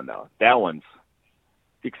that one, though.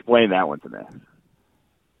 Explain that one to me.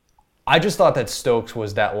 I just thought that Stokes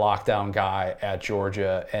was that lockdown guy at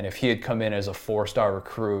Georgia, and if he had come in as a 4-star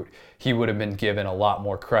recruit, he would have been given a lot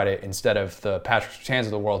more credit instead of the Patrick Surtains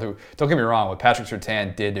of the world, who, don't get me wrong, what Patrick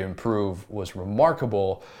Surtain did to improve was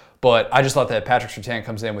remarkable, but I just thought that Patrick Surtain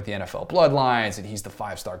comes in with the NFL bloodlines, and he's the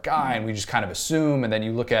 5-star guy, and we just kind of assume, and then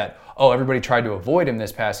you look at, everybody tried to avoid him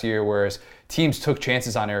this past year, whereas teams took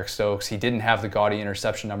chances on Eric Stokes. He didn't have the gaudy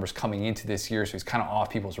interception numbers coming into this year, so he's kind of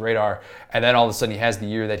off people's radar. And then all of a sudden he has the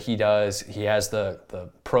year that he does. He has the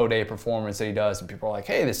pro day performance that he does, and people are like,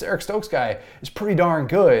 hey, this Eric Stokes guy is pretty darn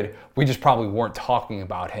good. We just probably weren't talking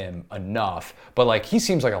about him enough. But he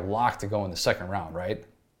seems like a lock to go in the second round, right?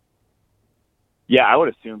 Yeah, I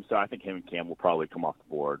would assume so. I think him and Cam will probably come off the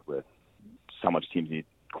board with how much teams need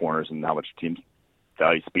corners and how much teams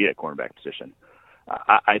value speed at cornerback position.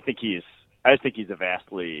 I think he's a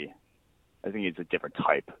different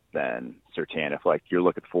type than Surtain. If you're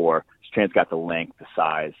looking for, Surtain's got the length, the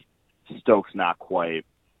size. Stokes not quite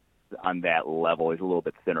on that level. He's a little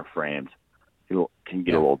bit thinner framed. He can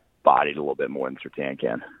get a little bodied a little bit more than Surtain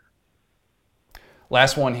can.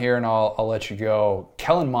 Last one here, and I'll let you go.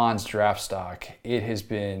 Kellen Mond's draft stock, it has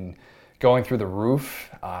been going through the roof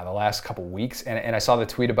the last couple weeks, and I saw the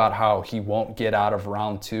tweet about how he won't get out of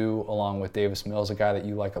round 2 along with Davis Mills, a guy that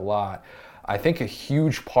you like a lot. I think a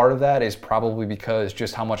huge part of that is probably because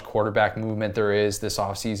just how much quarterback movement there is this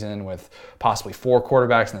offseason, with possibly 4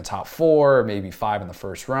 quarterbacks in the top 4, maybe 5 in the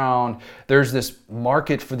first round. There's this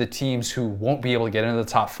market for the teams who won't be able to get into the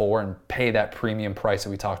top 4 and pay that premium price that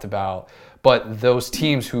we talked about, but those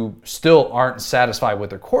teams who still aren't satisfied with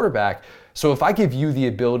their quarterback. So if I give you the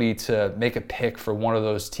ability to make a pick for one of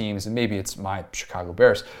those teams, and maybe it's my Chicago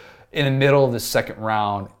Bears, in the middle of the second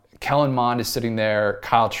round, Kellen Mond is sitting there,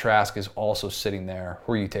 Kyle Trask is also sitting there.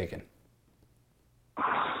 Who are you taking?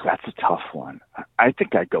 That's a tough one. I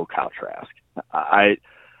think I'd go Kyle Trask. I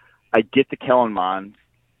get the Kellen Mond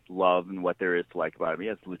love and what there is to like about him. He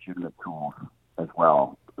has legitimate tools as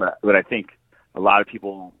well. But I think a lot of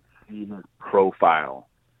people see his profile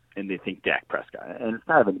and they think Dak Prescott. And it's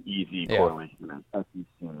kind of an easy correlation.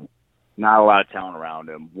 SEC, not a lot of talent around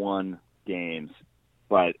him, won games,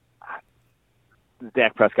 but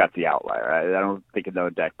Dak Prescott's the outlier. I don't think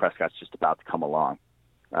Dak Prescott's just about to come along.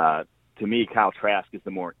 To me, Kyle Trask is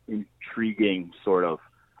the more intriguing sort of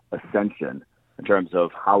ascension in terms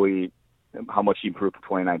of how much he improved from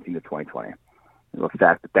 2019 to 2020. And the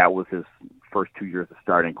fact that was his first 2 years of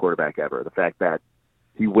starting quarterback ever. The fact that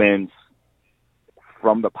he wins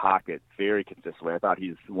from the pocket very consistently. I thought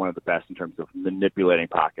he's one of the best in terms of manipulating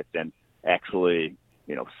pockets and actually,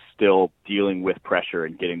 still dealing with pressure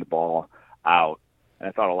and getting the ball out. And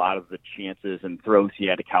I thought a lot of the chances and throws he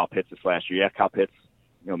had to Kyle Pitts this last year. Yeah, Kyle Pitts,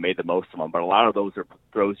 made the most of them, but a lot of those are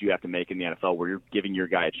throws you have to make in the NFL where you're giving your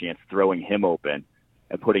guy a chance, throwing him open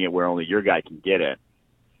and putting it where only your guy can get it.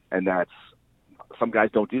 And some guys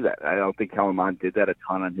don't do that. I don't think Kellen Mond did that a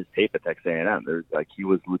ton on his tape at Texas A&M. He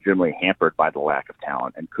was legitimately hampered by the lack of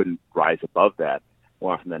talent and couldn't rise above that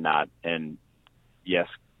more often than not. And yes,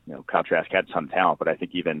 Kyle Trask had some talent, but I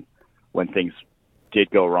think even when things did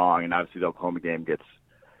go wrong, and obviously the Oklahoma game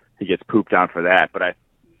he gets pooped on for that, but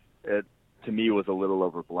to me, it was a little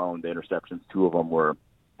overblown. The interceptions, 2 of them were,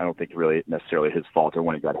 I don't think really necessarily his fault, or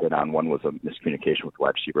when he got hit on. One was a miscommunication with the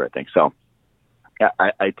wide receiver, I think. So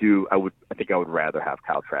I think I would rather have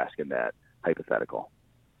Kyle Trask in that hypothetical.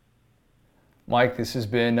 Mike, this has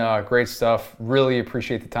been great stuff. Really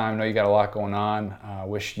appreciate the time. I know you got a lot going on.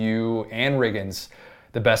 Wish you and Riggins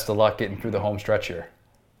the best of luck getting through the home stretch here.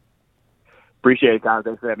 Appreciate it, Tom.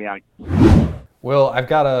 Thanks for having me on. Will, I've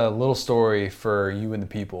got a little story for you and the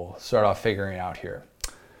people. Start off figuring it out here.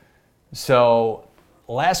 So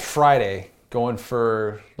last Friday, going for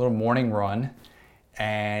a little morning run,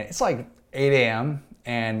 and it's like 8 a.m.,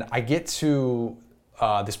 and I get to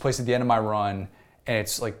this place at the end of my run, and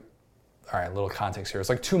it's like, all right, a little context here. It's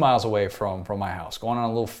like 2 miles away from my house, going on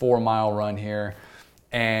a little 4-mile run here.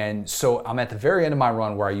 And so I'm at the very end of my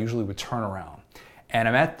run where I usually would turn around. And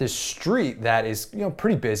I'm at this street that is,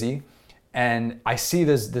 pretty busy. And I see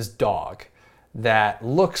this dog that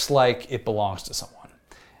looks like it belongs to someone.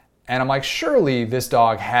 And I'm like, surely this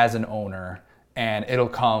dog has an owner and it'll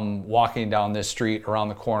come walking down this street around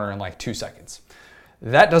the corner in like 2 seconds.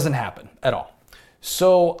 That doesn't happen at all.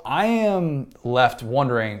 So I am left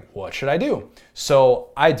wondering, what should I do? So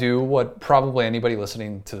I do what probably anybody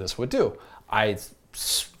listening to this would do. I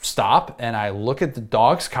stop and I look at the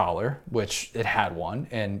dog's collar, which it had one,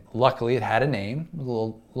 and luckily it had a name, a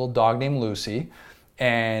little dog named Lucy,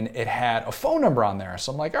 and it had a phone number on there.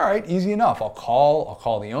 So I'm like, all right, easy enough. I'll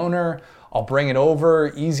call the owner, I'll bring it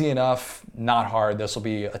over, easy enough, not hard. This will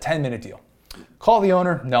be a 10-minute deal. Call the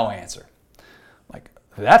owner, no answer. Like,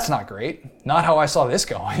 that's not great. Not how I saw this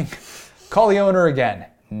going. Call the owner again,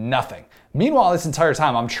 nothing. Meanwhile, this entire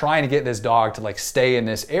time, I'm trying to get this dog to like stay in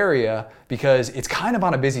this area because it's kind of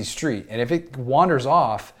on a busy street. And if it wanders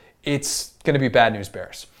off, it's gonna be bad news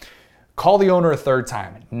bears. Call the owner a third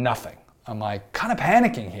time, nothing. I'm like kind of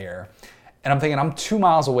panicking here. And I'm thinking, I'm 2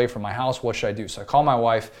 miles away from my house, what should I do? So I call my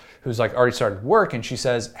wife, who's like already started work, and she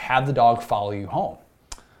says, have the dog follow you home.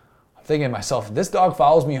 I'm thinking to myself, if this dog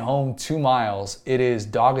follows me home 2 miles, it is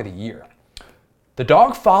dog of the year. The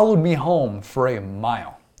dog followed me home for a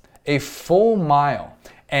mile. A full mile.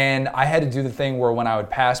 And I had to do the thing where when I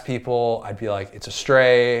would pass people, I'd be like, it's a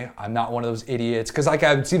stray. I'm not one of those idiots. Because like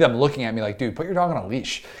I would see them looking at me like, dude, put your dog on a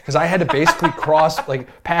leash. Because I had to basically cross,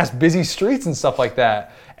 like past busy streets and stuff like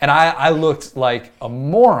that. And I looked like a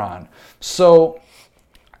moron. So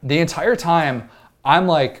the entire time, I'm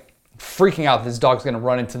like freaking out that this dog's gonna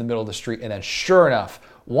run into the middle of the street. And then sure enough,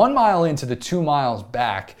 1 mile into the 2 miles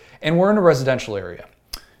back, and we're in a residential area.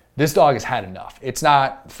 This dog has had enough. It's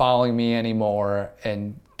not following me anymore,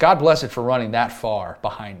 and God bless it for running that far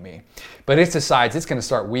behind me. But it decides it's gonna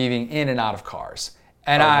start weaving in and out of cars.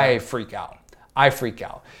 And I freak out.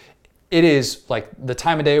 It is like the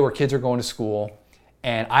time of day where kids are going to school,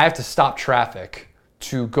 and I have to stop traffic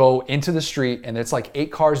to go into the street, and it's like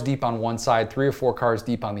 8 cars deep on one side, 3 or 4 cars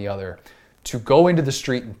deep on the other, to go into the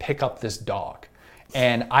street and pick up this dog.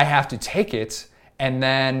 And I have to take it and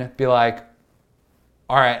then be like,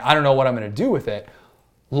 all right, I don't know what I'm gonna do with it.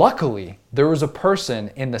 Luckily, there was a person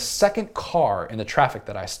in the second car in the traffic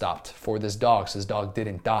that I stopped for this dog, so this dog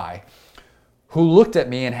didn't die, who looked at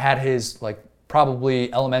me and had his like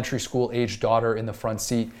probably elementary school age daughter in the front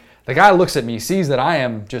seat. The guy looks at me, sees that I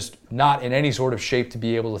am just not in any sort of shape to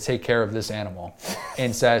be able to take care of this animal,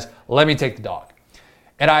 and says, let me take the dog.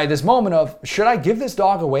 And I had this moment of, should I give this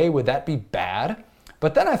dog away? Would that be bad?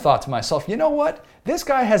 But then I thought to myself, you know what? This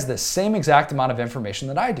guy has the same exact amount of information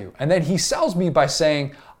that I do. And then he sells me by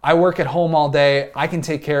saying, I work at home all day, I can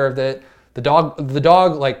take care of it. The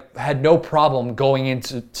dog like had no problem going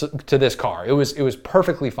into this car. It was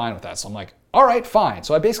perfectly fine with that. So I'm like, all right, fine.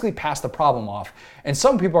 So I basically passed the problem off. And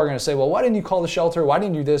some people are gonna say, well, why didn't you call the shelter? Why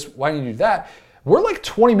didn't you do this? Why didn't you do that? We're like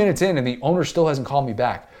 20 minutes in and the owner still hasn't called me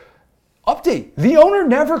back. Update, the owner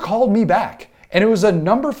never called me back. And it was a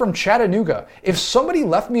number from Chattanooga. If somebody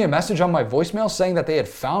left me a message on my voicemail saying that they had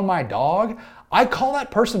found my dog, I'd call that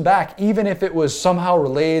person back, even if it was somehow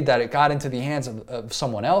relayed that it got into the hands of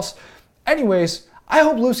someone else. Anyways, I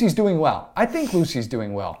hope Lucy's doing well. I think Lucy's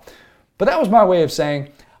doing well. But that was my way of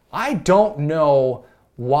saying, I don't know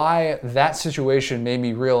why that situation made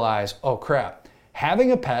me realize, oh crap,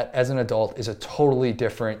 having a pet as an adult is a totally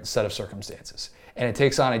different set of circumstances. And it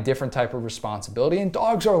takes on a different type of responsibility, and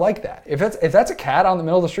dogs are like that. If that's a cat on the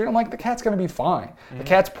middle of the street, I'm like, the cat's gonna be fine. Mm-hmm. The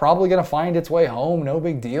cat's probably gonna find its way home, no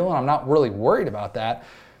big deal, and I'm not really worried about that.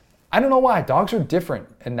 I don't know why, dogs are different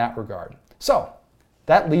in that regard. So,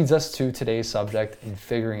 that leads us to today's subject in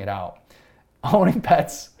figuring it out. Owning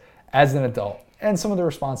pets as an adult, and some of the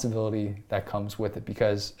responsibility that comes with it,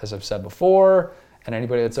 because as I've said before, and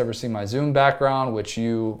anybody that's ever seen my Zoom background, which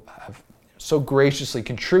you have so graciously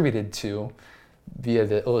contributed to, via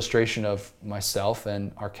the illustration of myself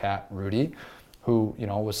and our cat Rudy, who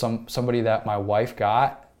was somebody that my wife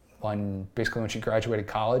got when she graduated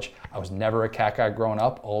college. I was never a cat guy growing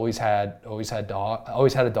up. Always had a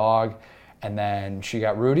dog, and then she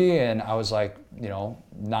got Rudy, and I was like,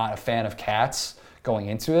 not a fan of cats going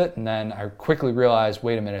into it. And then I quickly realized,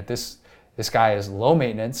 wait a minute, this guy is low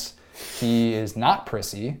maintenance. He is not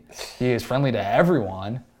prissy. He is friendly to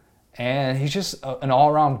everyone, and he's just an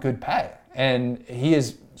all-around good pet. And he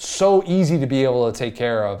is so easy to be able to take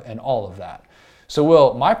care of and all of that. So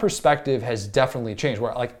Will, my perspective has definitely changed,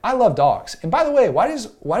 where like I love dogs. And by the way, why does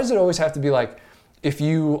it always have to be like, if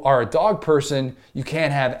you are a dog person, you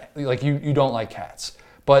can't have, like you don't like cats.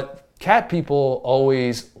 But cat people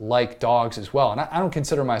always like dogs as well. And I don't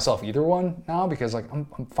consider myself either one now, because like I'm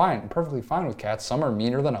fine, I'm perfectly fine with cats. Some are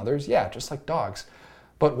meaner than others, yeah, just like dogs.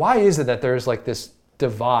 But why is it that there's like this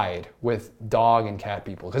divide with dog and cat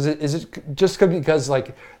people? Because is it just because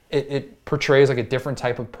like it portrays like a different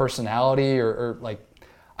type of personality or like,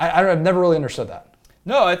 I've never really understood that.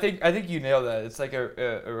 No, I think you nailed that. It's like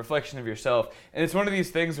a reflection of yourself, and it's one of these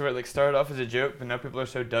things where it like started off as a joke, but now people are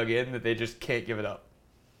so dug in that they just can't give it up.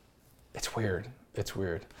 It's weird. It's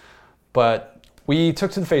weird. But we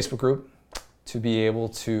took to the Facebook group to be able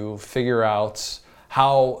to figure out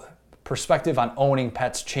how perspective on owning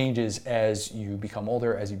pets changes as you become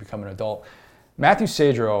older, as you become an adult. Matthew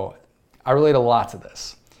Sadro, I relate a lot to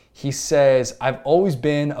this. He says, I've always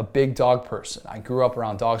been a big dog person. I grew up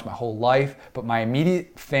around dogs my whole life, but my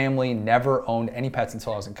immediate family never owned any pets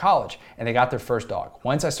until I was in college, and they got their first dog.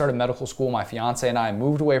 Once I started medical school, my fiance and I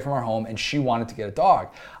moved away from our home, and she wanted to get a dog.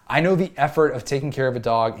 I know the effort of taking care of a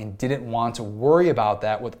dog and didn't want to worry about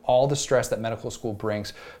that with all the stress that medical school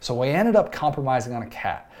brings, so I ended up compromising on a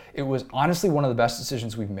cat. It was honestly one of the best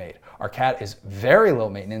decisions we've made. Our cat is very low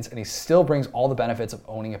maintenance and he still brings all the benefits of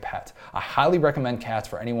owning a pet. I highly recommend cats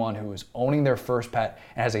for anyone who is owning their first pet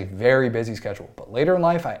and has a very busy schedule. But later in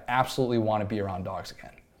life, I absolutely want to be around dogs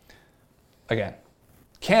again. Again,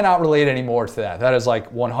 cannot relate anymore to that. That is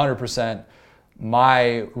like 100%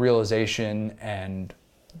 my realization, and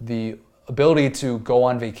the ability to go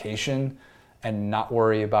on vacation and not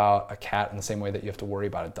worry about a cat in the same way that you have to worry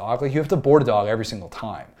about a dog. Like, you have to board a dog every single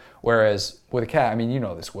time. Whereas with a cat, I mean, you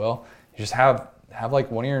know this, Will, you just have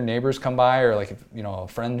like one of your neighbors come by, or like, you know, a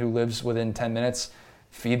friend who lives within 10 minutes,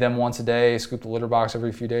 feed them once a day, scoop the litter box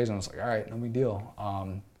every few days, and it's like, all right, no big deal.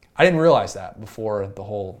 I didn't realize that before the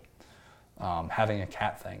whole having a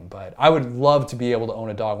cat thing, but I would love to be able to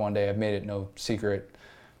own a dog one day. I've made it no secret,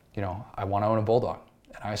 you know, I want to own a bulldog,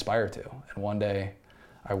 and I aspire to, and one day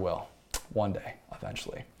I will. One day,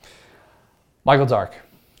 eventually. Michael Dark,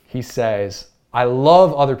 he says, I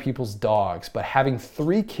love other people's dogs, but having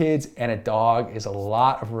 3 kids and a dog is a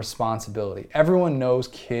lot of responsibility. Everyone knows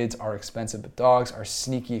kids are expensive, but dogs are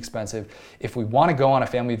sneaky expensive. If we want to go on a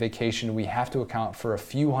family vacation, we have to account for a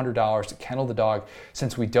few $100s to kennel the dog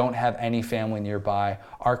since we don't have any family nearby.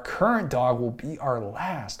 Our current dog will be our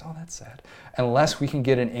last. Oh, that's sad. Unless we can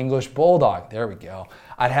get an English bulldog. There we go.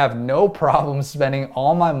 I'd have no problem spending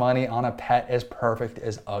all my money on a pet as perfect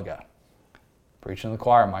as Uga. Preaching to the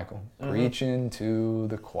choir, Michael. Preaching to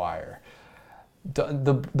the choir.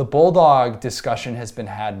 The bulldog discussion has been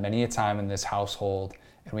had many a time in this household,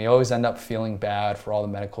 and we always end up feeling bad for all the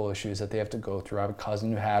medical issues that they have to go through. I have a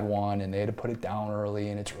cousin who had one, and they had to put it down early,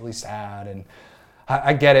 and it's really sad. And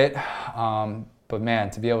I get it, but man,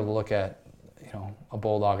 to be able to look at, you know, a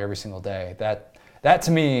bulldog every single day, that to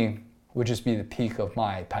me would just be the peak of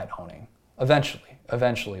my pet owning.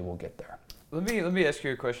 Eventually, we'll get there. Let me ask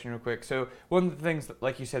you a question real quick. So one of the things, that,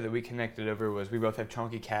 like you said, that we connected over was we both have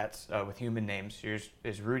chunky cats with human names. Yours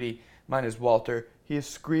is Rudy. Mine is Walter. He is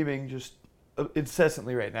screaming just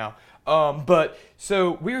incessantly right now. But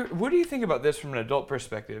so what do you think about this from an adult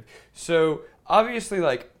perspective? So obviously,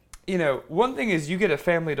 like, you know, one thing is you get a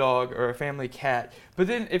family dog or a family cat, but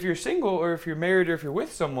then if you're single or if you're married or if you're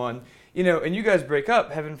with someone, you know, and you guys break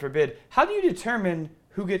up, heaven forbid, how do you determine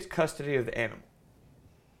who gets custody of the animal?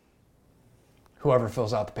 Whoever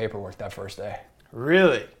fills out the paperwork that first day.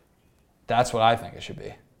 Really? That's what I think it should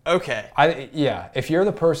be. Okay. Yeah, if you're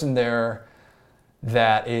the person there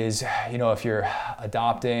that is, you know, if you're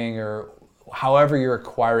adopting or however you're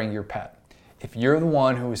acquiring your pet, if you're the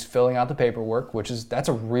one who is filling out the paperwork, that's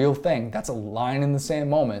a real thing, that's a line in the same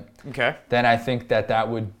moment. Okay. Then I think that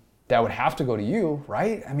would have to go to you,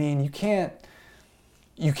 right? I mean, you can't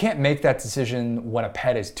make that decision when a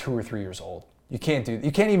pet is 2 or 3 years old. You can't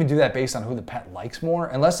even do that based on who the pet likes more,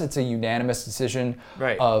 unless it's a unanimous decision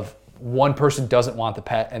of one person doesn't want the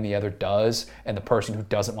pet and the other does, and the person who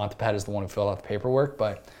doesn't want the pet is the one who filled out the paperwork.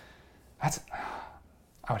 But I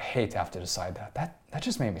would hate to have to decide that. That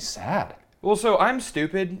just made me sad. Well, so I'm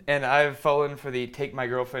stupid, and I've fallen for the take my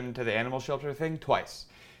girlfriend to the animal shelter thing twice.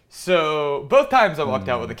 So both times I walked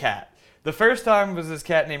out with a cat. The first time was this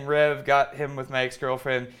cat named Rev, got him with my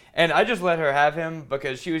ex-girlfriend, and I just let her have him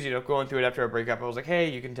because she was, you know, going through it after our breakup. I was like,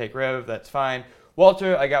 hey, you can take Rev, that's fine.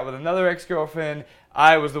 Walter, I got with another ex-girlfriend.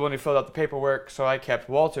 I was the one who filled out the paperwork, so I kept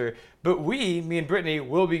Walter. But me and Brittany,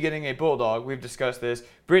 will be getting a bulldog. We've discussed this.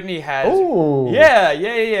 Brittany has... Ooh.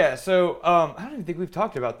 Yeah. So, I don't even think we've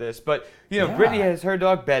talked about this, but, you know, yeah. Brittany has her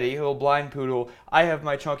dog, Betty, a little blind poodle. I have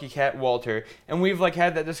my chunky cat, Walter. And we've, like,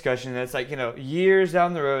 had that discussion. And it's like, you know, years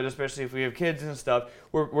down the road, especially if we have kids and stuff,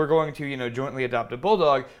 we're going to, you know, jointly adopt a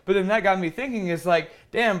bulldog. But then that got me thinking, is like,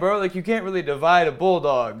 damn, bro, like, you can't really divide a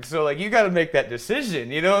bulldog. So, like, you got to make that decision.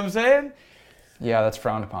 You know what I'm saying? Yeah, that's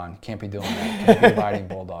frowned upon. Can't be doing that. Can't be dividing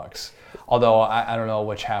bulldogs. Although I don't know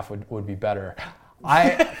which half would be better.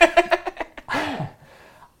 I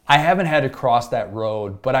I haven't had to cross that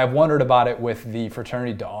road, but I've wondered about it with the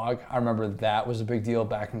fraternity dog. I remember that was a big deal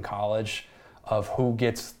back in college of who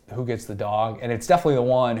gets the dog. And it's definitely the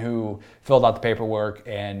one who filled out the paperwork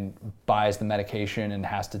and buys the medication and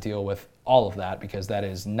has to deal with all of that, because that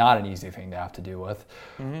is not an easy thing to have to deal with.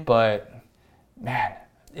 Mm-hmm. But man,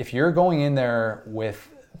 if you're going in there with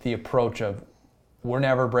the approach of we're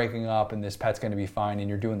never breaking up and this pet's going to be fine, and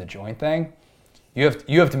you're doing the joint thing, you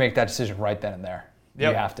have to make that decision right then and there.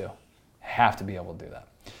 Yep. You have to be able to do that.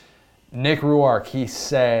 Nick Ruark, he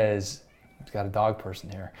says, he's got a dog person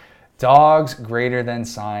here. Dogs greater than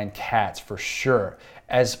sign, cats for sure.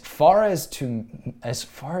 As far as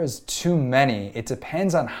too many, it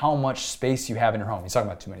depends on how much space you have in your home. He's talking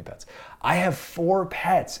about too many pets. I have 4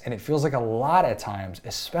 pets, and it feels like a lot at times,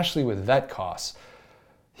 especially with vet costs.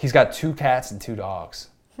 He's got 2 cats and 2 dogs.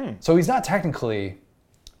 So he's not technically,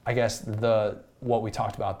 I guess, what we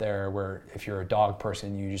talked about there, where if you're a dog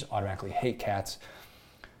person, you just automatically hate cats.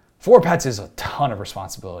 4 pets is a ton of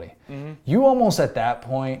responsibility. Mm-hmm. You almost at that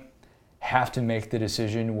point have to make the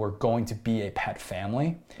decision, we're going to be a pet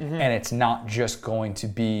family. Mm-hmm. And it's not just going to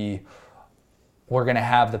be, we're going to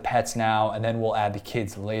have the pets now and then we'll add the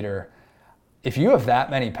kids later. If you have that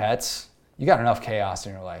many pets, you got enough chaos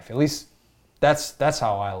in your life. At least that's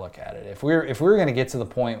how I look at it. If we're going to get to the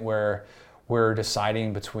point where we're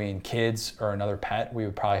deciding between kids or another pet, we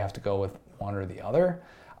would probably have to go with one or the other.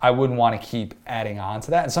 I wouldn't want to keep adding on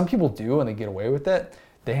to that. And some people do, and they get away with it.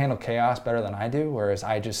 They handle chaos better than I do, whereas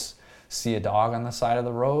I just see a dog on the side of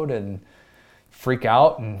the road and freak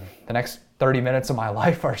out, and the next 30 minutes of my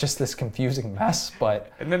life are just this confusing mess.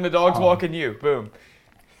 And then the dog's walking you, boom.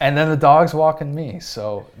 And then the dog's walking me.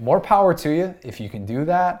 So more power to you if you can do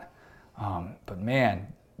that. But man,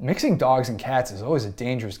 mixing dogs and cats is always a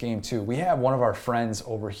dangerous game too. We have one of our friends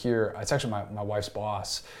over here, it's actually my wife's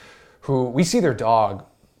boss, who we see their dog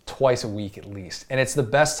twice a week at least. And it's the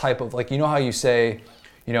best type of, like, you know how you say,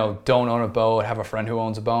 don't own a boat, have a friend who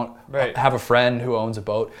owns a boat. Right. Have a friend who owns a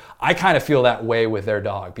boat. I kind of feel that way with their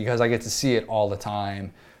dog because I get to see it all the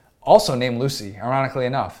time. Also named Lucy, ironically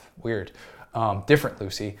enough. Weird. Different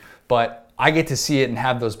Lucy. But I get to see it and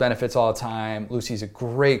have those benefits all the time. Lucy's a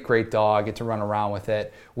great, great dog. I get to run around with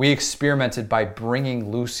it. We experimented by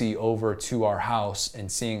bringing Lucy over to our house and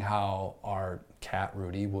seeing how our cat,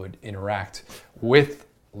 Rudy, would interact with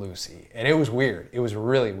Lucy. And it was weird. It was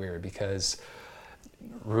really weird because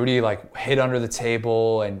Rudy hid under the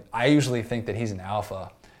table, and I usually think that he's an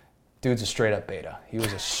alpha. Dude's a straight up beta. He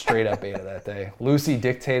was a straight up beta that day. Lucy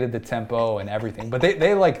dictated the tempo and everything, but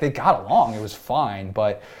they got along. It was fine,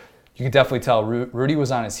 but you could definitely tell Rudy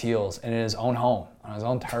was on his heels and in his own home, on his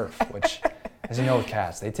own turf, which, as you know with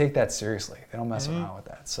cats, they take that seriously. They don't mess around with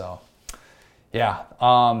that. So, yeah.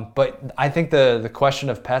 But I think the question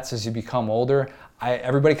of pets as you become older,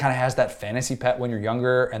 everybody kind of has that fantasy pet when you're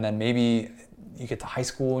younger, and then maybe you get to high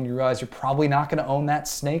school and you realize you're probably not going to own that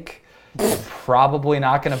snake. You're probably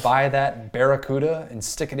not going to buy that barracuda and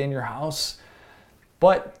stick it in your house.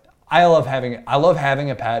 But I love having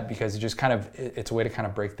a pet because it just it's a way to kind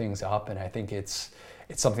of break things up, and I think it's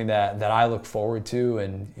something that I look forward to,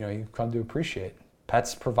 and you come to appreciate.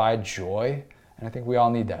 Pets provide joy, and I think we all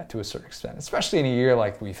need that to a certain extent, especially in a year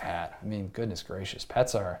like we've had. I mean, goodness gracious,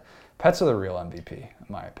 pets are the real MVP, in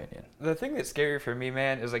my opinion. The thing that's scary for me,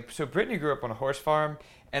 man, is so Brittany grew up on a horse farm,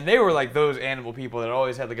 and they were like those animal people that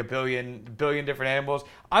always had a billion different animals.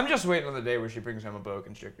 I'm just waiting on the day where she brings home a boa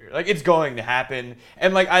constrictor. It's going to happen.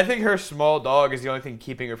 And I think her small dog is the only thing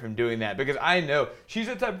keeping her from doing that, because I know she's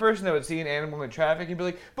the type of person that would see an animal in traffic and be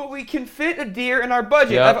like, but we can fit a deer in our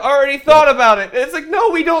budget. Yep. I've already thought about it. And it's like, no,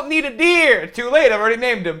 we don't need a deer. Too late. I've already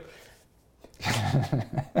named him.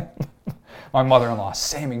 My mother-in-law,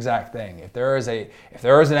 same exact thing. If there is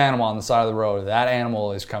an animal on the side of the road, that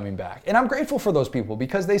animal is coming back. And I'm grateful for those people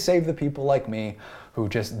because they save the people like me who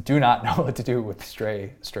just do not know what to do with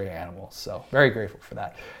stray animals. So very grateful for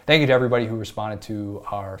that. Thank you to everybody who responded to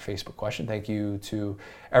our Facebook question. Thank you to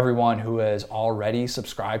everyone who has already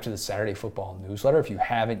subscribed to the Saturday Football newsletter. If you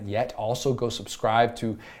haven't yet, also go subscribe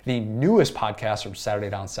to the newest podcast from Saturday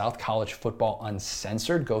Down South, College Football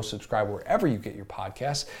Uncensored. Go subscribe wherever you get your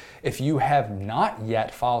podcasts. If you have not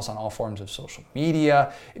yet, follow us on all forms of social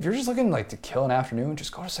media. If you're just looking to kill an afternoon,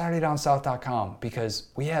 just go to SaturdayDownSouth.com because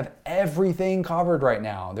we have everything covered right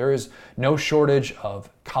now. There is no shortage of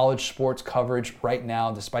college sports coverage right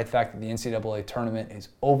now, despite the fact that the NCAA tournament is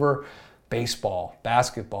over. baseball,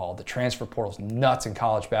 basketball, the transfer portal's nuts in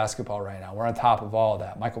college basketball right now. We're on top of all of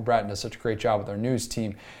that. Michael Bratton does such a great job with our news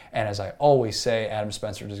team. And as I always say, Adam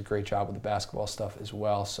Spencer does a great job with the basketball stuff as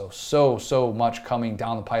well. So much coming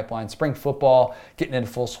down the pipeline. Spring football getting into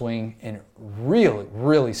full swing, and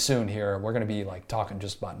really soon here, we're going to be like talking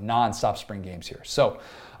just about nonstop spring games here. So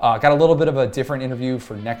got a little bit of a different interview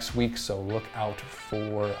for next week, so look out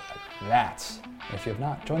for that. And if you have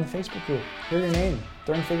not, join the Facebook group. Hear your name.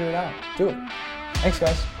 They're going to figure it out. Do it. Thanks,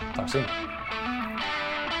 guys. Talk soon.